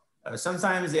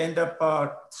 Sometimes they end up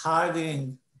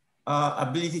targeting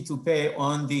ability to pay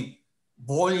on the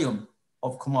volume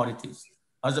of commodities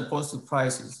as opposed to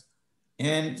prices.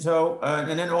 And so,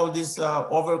 and then all this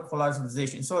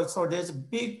over-collateralization. So there's a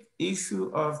big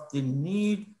issue of the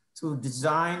need to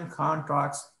design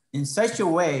contracts in such a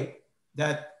way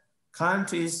that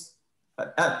countries,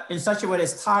 in such a way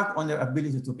that's tagged on their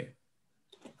ability to pay.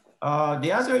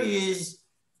 The other is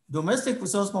domestic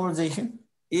resource mobilization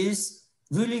is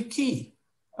really key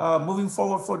moving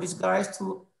forward for these guys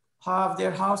to have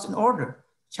their house in order.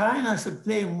 China should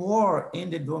play more in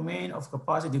the domain of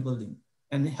capacity building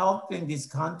and helping these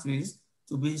countries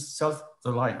to be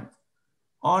self-reliant.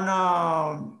 On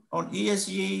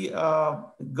ESG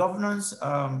governance,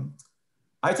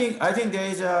 I think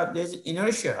there's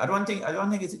inertia. I don't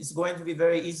think it's going to be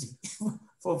very easy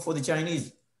for the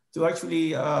Chinese to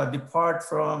actually depart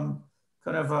from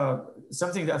kind of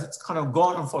something that's kind of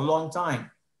gone on for a long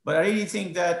time. But I really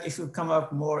think that it should come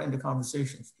up more in the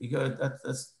conversations, because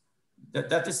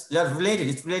that's related.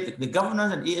 It's related. The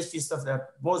governance and ESG stuff, they're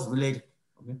both related.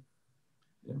 Okay.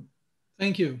 Yeah.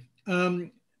 Thank you.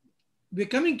 We're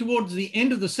coming towards the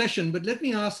end of the session, but let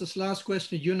me ask this last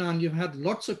question, Yunan. You've had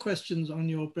lots of questions on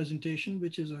your presentation,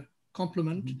 which is a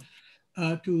compliment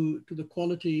to the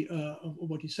quality of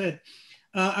what you said.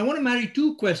 I want to marry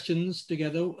two questions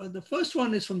together. The first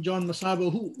one is from John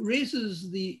Masabo, who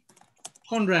raises the,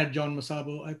 Conrad John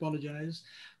Masabo, I apologize,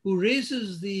 who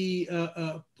raises the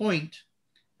point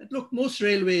that, look, most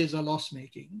railways are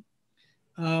loss-making.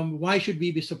 Why should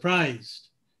we be surprised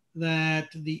that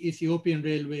the Ethiopian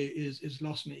railway is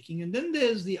loss-making. And then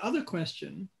there's the other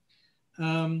question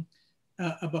from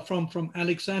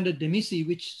Alexander Demisi,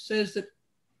 which says that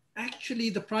actually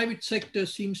the private sector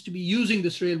seems to be using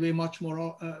this railway much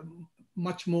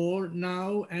more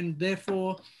now, and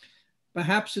therefore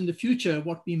perhaps in the future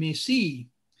what we may see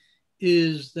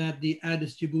is that the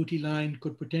Addis Djibouti line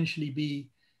could potentially be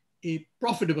a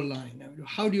profitable line.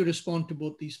 How do you respond to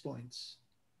both these points?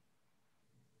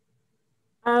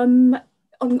 On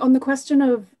the question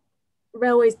of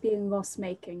railways being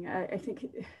loss-making, I think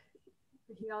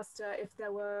he asked if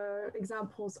there were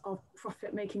examples of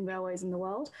profit-making railways in the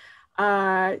world.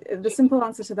 The simple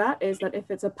answer to that is that if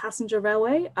it's a passenger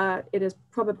railway, it is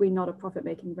probably not a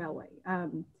profit-making railway.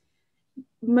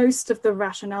 Most of the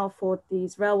rationale for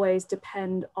these railways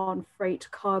depend on freight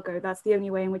cargo. That's the only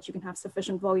way in which you can have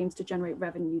sufficient volumes to generate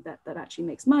revenue that actually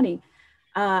makes money.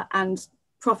 And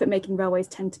profit-making railways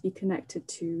tend to be connected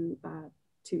to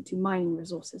mining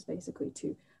resources, basically,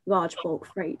 to large bulk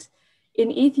freight. In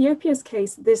Ethiopia's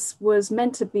case, this was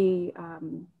meant to be,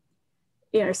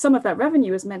 some of that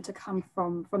revenue is meant to come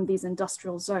from these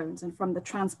industrial zones and from the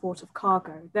transport of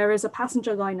cargo. There is a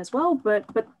passenger line as well, but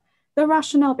the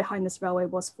rationale behind this railway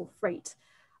was for freight.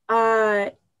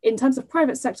 In terms of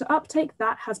private sector uptake,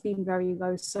 that has been very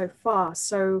low so far.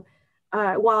 So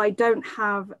while I don't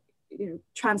have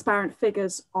transparent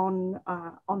figures on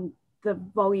the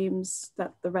volumes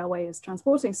that the railway is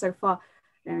transporting so far,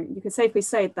 you could safely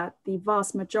say that the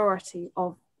vast majority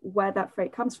of where that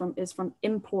freight comes from is from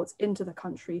imports into the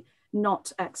country,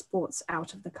 not exports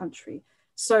out of the country.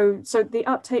 So the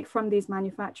uptake from these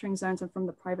manufacturing zones and from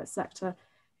the private sector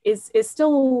is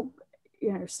still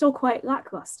quite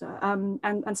lackluster,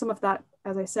 and some of that,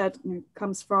 as I said,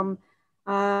 comes from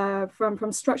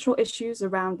structural issues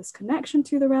around this connection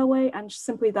to the railway, and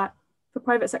simply that for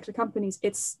private sector companies,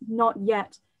 it's not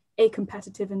yet a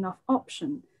competitive enough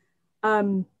option.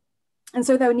 And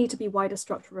so there would need to be wider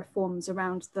structural reforms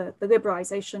around the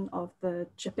liberalization of the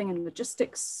shipping and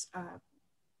logistics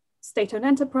state-owned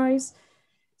enterprise.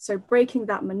 So breaking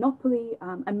that monopoly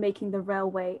and making the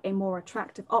railway a more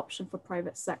attractive option for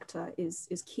private sector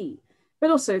is key.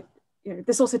 But also,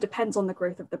 this also depends on the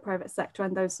growth of the private sector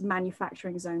and those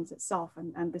manufacturing zones itself.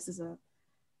 And this is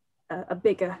a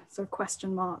bigger sort of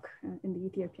question mark in the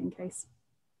Ethiopian case.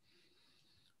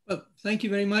 Well, thank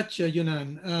you very much,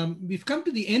 Yunan. We've come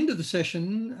to the end of the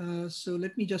session. So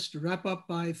let me just wrap up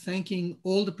by thanking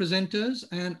all the presenters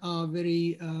and our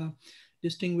very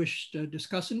distinguished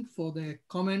discussant for their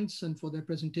comments and for their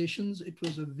presentations. It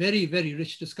was a very, very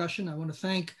rich discussion. I want to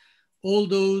thank all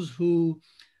those who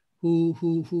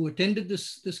attended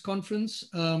this conference.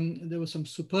 There were some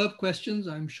superb questions.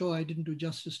 I'm sure I didn't do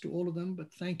justice to all of them,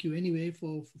 but thank you anyway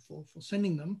for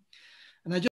sending them. And I just